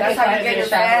 That's how you get your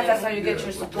fans. That's how you get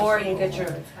your support. You get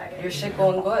your shit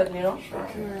going good. You know.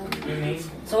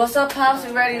 So what's up, Pops?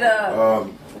 You ready to?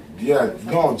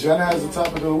 Jen has the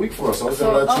topic of the week for us. So I was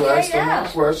gonna let you ask them a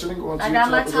question and go on to I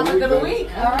got my topic of the week.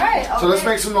 All right. Okay. So let's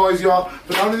make some noise, y'all.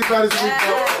 For how many guys this week?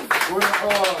 We're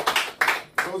gonna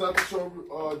close out the show.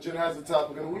 Jen has the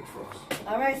topic of the week for us.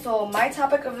 All right. So my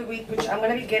topic of the week, which I'm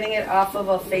gonna be getting it off of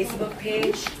a Facebook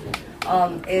page.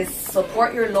 Is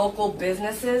support your local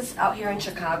businesses out here in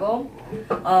Chicago.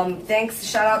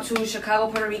 Shout out to Chicago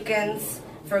Puerto Ricans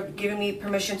for giving me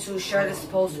permission to share this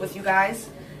post with you guys.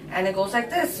 And it goes like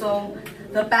this. So,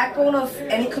 the backbone of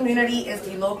any community is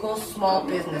the local small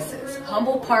businesses.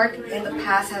 Humboldt Park in the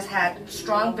past has had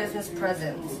strong business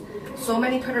presence. So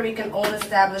many Puerto Rican owned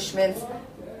establishments,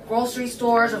 grocery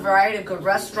stores, a variety of good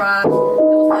restaurants. There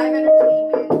was live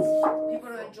entertainment, people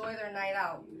to enjoy their night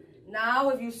out. Now,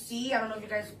 if you see, I don't know if you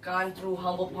guys have gone through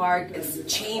Humboldt Park, it's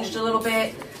changed a little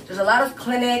bit. There's a lot of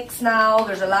clinics now.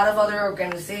 There's a lot of other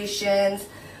organizations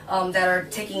that are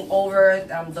taking over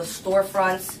the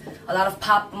storefronts. A lot of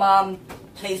pop mom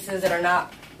places that are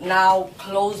not now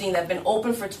closing, that have been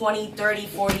open for 20, 30,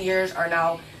 40 years are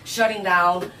now shutting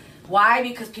down. Why?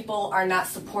 Because people are not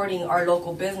supporting our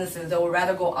local businesses. They would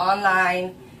rather go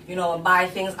online, and buy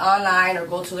things online or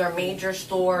go to their major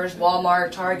stores,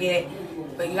 Walmart, Target.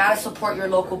 But you gotta support your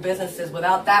local businesses.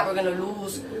 Without that, we're gonna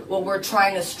lose what we're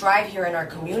trying to strive here in our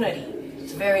community.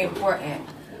 It's very important.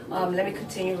 Let me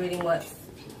continue reading what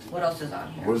else is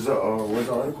on here. Where's the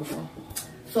article from?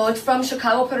 So it's from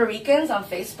Chicago Puerto Ricans on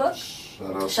Facebook.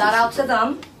 Shout out to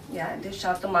them. Yeah, I did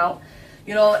shout them out.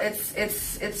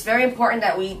 It's very important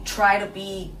that we try to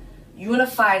be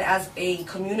unified as a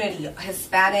community.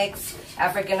 Hispanics,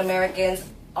 African Americans,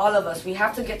 all of us, we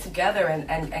have to get together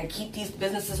and keep these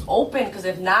businesses open, because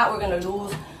if not, we're going to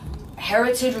lose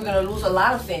heritage, we're going to lose a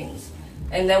lot of things.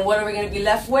 And then what are we going to be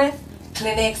left with?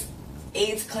 Clinics,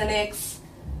 AIDS clinics.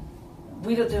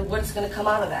 What's going to come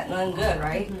out of that? Nothing good,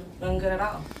 right? Nothing good at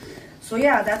all. So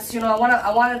yeah, that's, I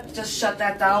want to just shut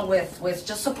that down with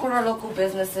just support our local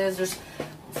businesses. There's,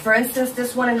 for instance,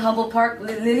 this one in Humboldt Park,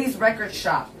 Lily's Record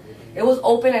Shop. It was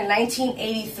open in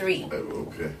 1983.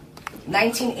 Okay.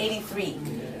 1983.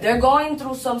 They're going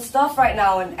through some stuff right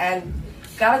now, and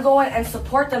gotta go in and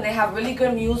support them. They have really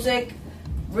good music,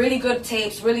 really good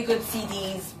tapes, really good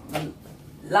CDs,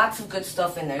 Lots of good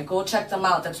stuff in there. Go check them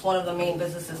out. That's one of the main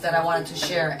businesses that I wanted to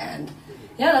share. And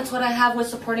yeah, that's what I have with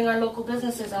supporting our local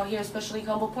businesses out here, especially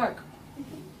Humboldt Park.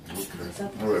 Okay.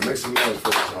 All right, make some noise for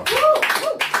yourself.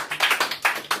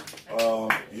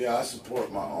 Yeah, I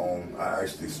support my own. I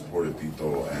actually supported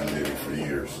Tito and Liddy for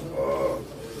years.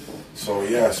 So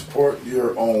yeah, support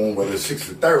your own, whether it's 6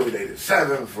 to 30, 8 to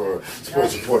 7 for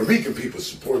support your Puerto Rican people,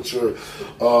 support your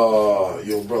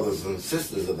brothers and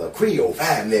sisters of the Creole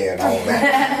family and all that.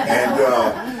 And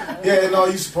yeah, no,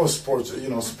 you supposed to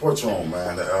support your own,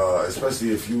 man.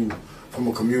 Especially if you from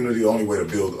a community. The only way to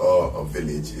build a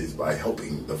village is by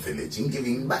helping the village and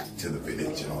giving back to the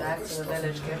village and all that stuff.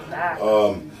 Village, give back.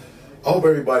 I hope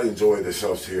everybody enjoyed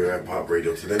themselves here at Pop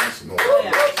Radio today.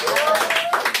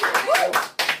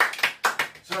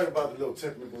 Sorry about the little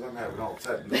technicals. I'm having all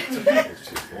technical shit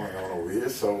going on over here.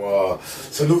 So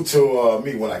salute to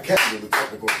me when I can't do the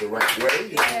technicals the right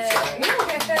way. You know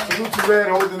what I'm saying? Salute to Red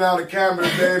holding down the camera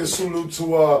today. The salute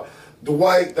to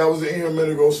Dwight that was in here a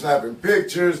minute ago snapping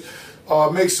pictures.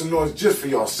 Make some noise just for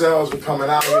yourselves for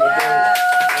coming out here today.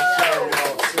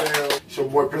 It's your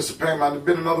boy Prince of Pain. It's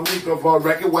been another week of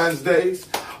Record Wednesdays.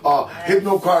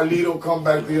 Hypno Carlito come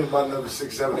back in about another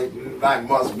 6, 7, 8, 9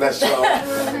 months. Bless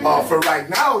y'all. For right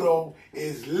now though,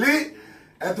 is lit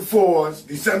at the Fours,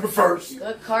 December 1st.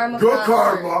 Good karma. Good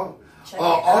karma.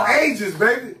 All ages,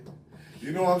 baby.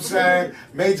 You know what I'm saying?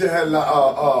 Major had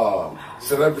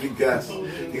celebrity guests.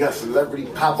 You got celebrity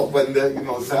pop up in there. You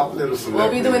know what I'm saying? I'm a little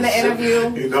celebrity. We'll be doing the interview.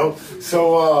 You know?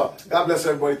 So, God bless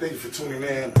everybody. Thank you for tuning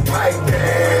in. Right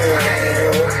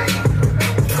there.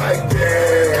 Right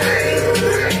there.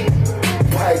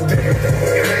 Right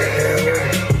there.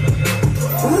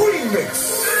 Remix.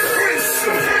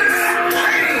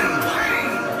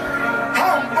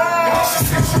 She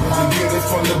said she wanna get it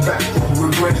from the back.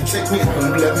 Regret to take me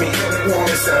home. Let me in it. Want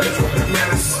savage with the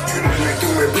menace. Tú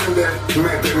me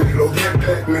prendes, me lo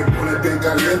dientes, me pone bien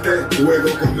caliente, juego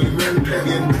con mi mente,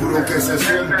 bien puro que se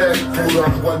siente, puro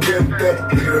aguardiente,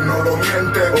 pero no lo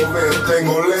miente, over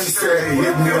tengo lente,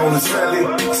 hit me on the celly,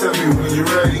 tell me when you're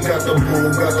ready, got the bull,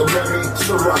 got the Remy,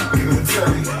 so rock in the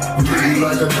telly, pretty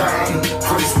like a dime,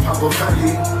 Prince Papa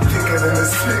Valley, thicker than a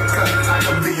stick, I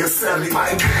can be a celly, my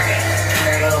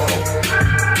girl,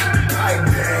 my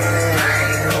girl.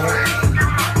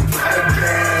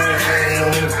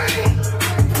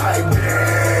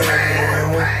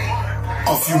 A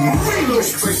few Marino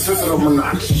streets to the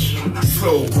Menage.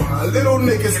 Slow grind, little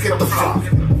niggas get the flop.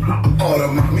 All the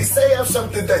mommies say I'm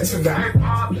something that you not.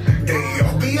 They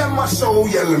all be at my show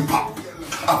yelling pop.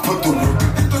 I put the work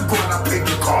into the ground, I pay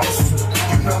the cost.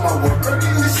 You know my work, I in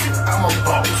this shit, I'm a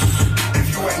boss. If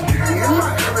you ain't getting in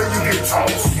my area, you get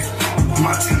tossed.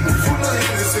 My team is full of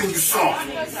hitters and you soft.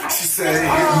 She said, hit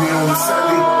me on the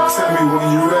celly. Tell me when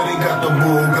you ready. Got the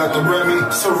bull, got the Remy.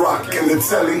 So rock in the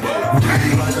telly.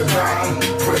 Ready like a dime.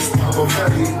 Press Papa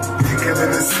Valley. Thicker than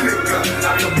a slicker.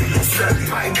 I can be a celly.